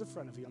these things in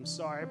front of you. I'm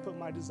sorry I put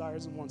my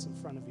desires and wants in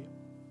front of you.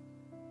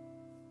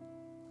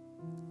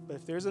 But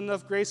if there's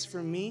enough grace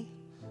for me,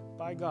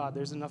 by God,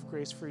 there's enough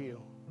grace for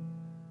you.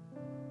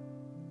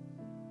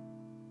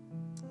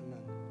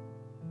 Amen.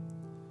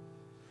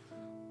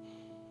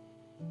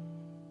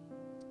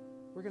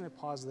 We're going to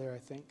pause there, I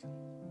think.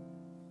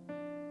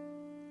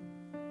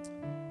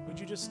 Would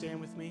you just stand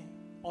with me?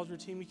 Altar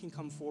team, you can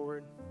come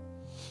forward.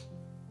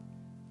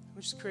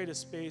 we just create a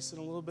space and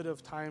a little bit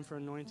of time for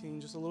anointing,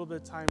 just a little bit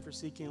of time for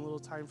seeking, a little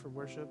time for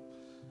worship,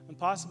 and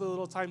possibly a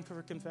little time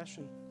for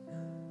confession.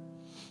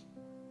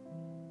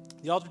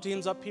 The altar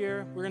team's up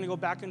here. We're going to go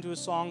back into a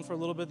song for a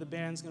little bit. The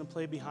band's going to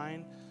play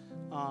behind.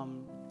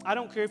 I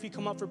don't care if you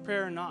come up for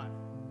prayer or not.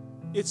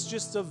 It's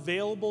just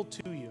available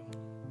to you.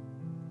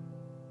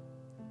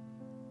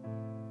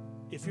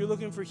 If you're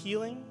looking for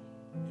healing,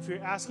 if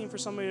you're asking for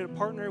somebody to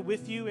partner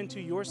with you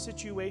into your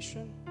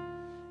situation,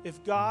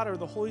 if God or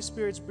the Holy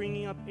Spirit's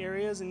bringing up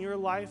areas in your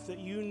life that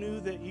you knew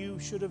that you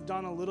should have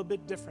done a little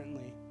bit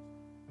differently,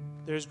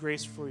 there's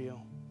grace for you.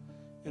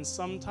 And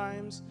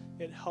sometimes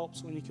it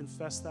helps when you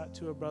confess that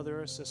to a brother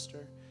or a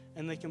sister,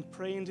 and they can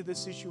pray into the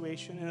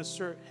situation and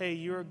assert, hey,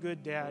 you're a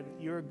good dad,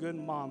 you're a good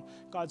mom.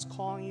 God's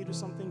calling you to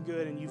something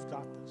good, and you've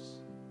got this.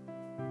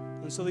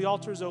 And so the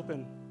altar's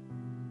open.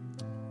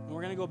 And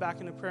we're going to go back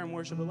into prayer and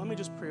worship, but let me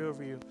just pray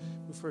over you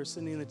before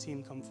Cindy and the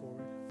team come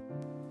forward.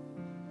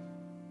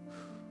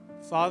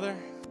 Father,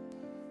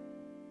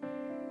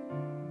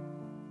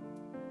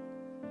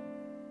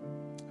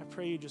 I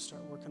pray you just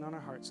start working on our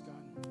hearts, God.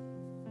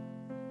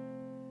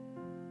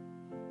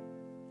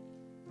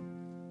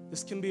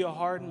 This can be a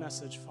hard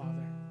message,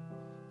 Father,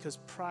 because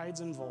pride's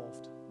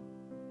involved.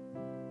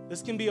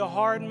 This can be a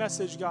hard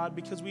message, God,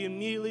 because we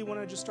immediately want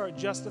to just start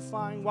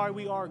justifying why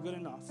we are good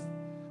enough,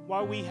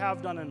 why we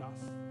have done enough,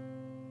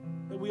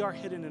 that we are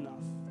hidden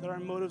enough, that our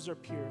motives are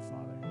pure,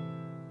 Father.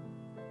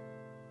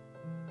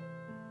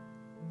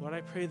 Lord,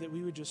 I pray that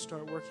we would just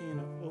start working in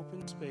an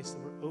open space,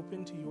 that we're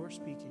open to your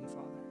speaking,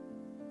 Father.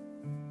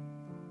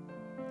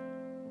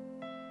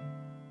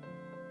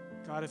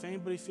 God, if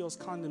anybody feels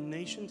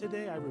condemnation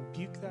today, I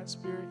rebuke that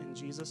spirit in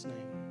Jesus'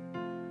 name.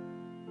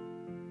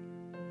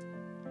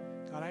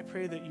 God, I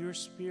pray that your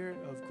spirit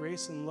of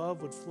grace and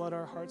love would flood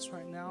our hearts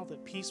right now,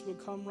 that peace would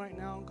come right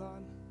now,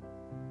 God.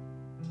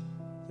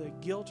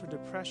 That guilt or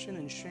depression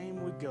and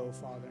shame would go,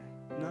 Father.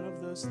 None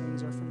of those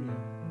things are from you.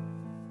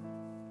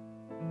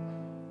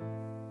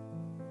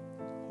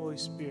 Holy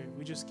Spirit,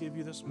 we just give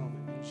you this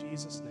moment in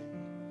Jesus' name.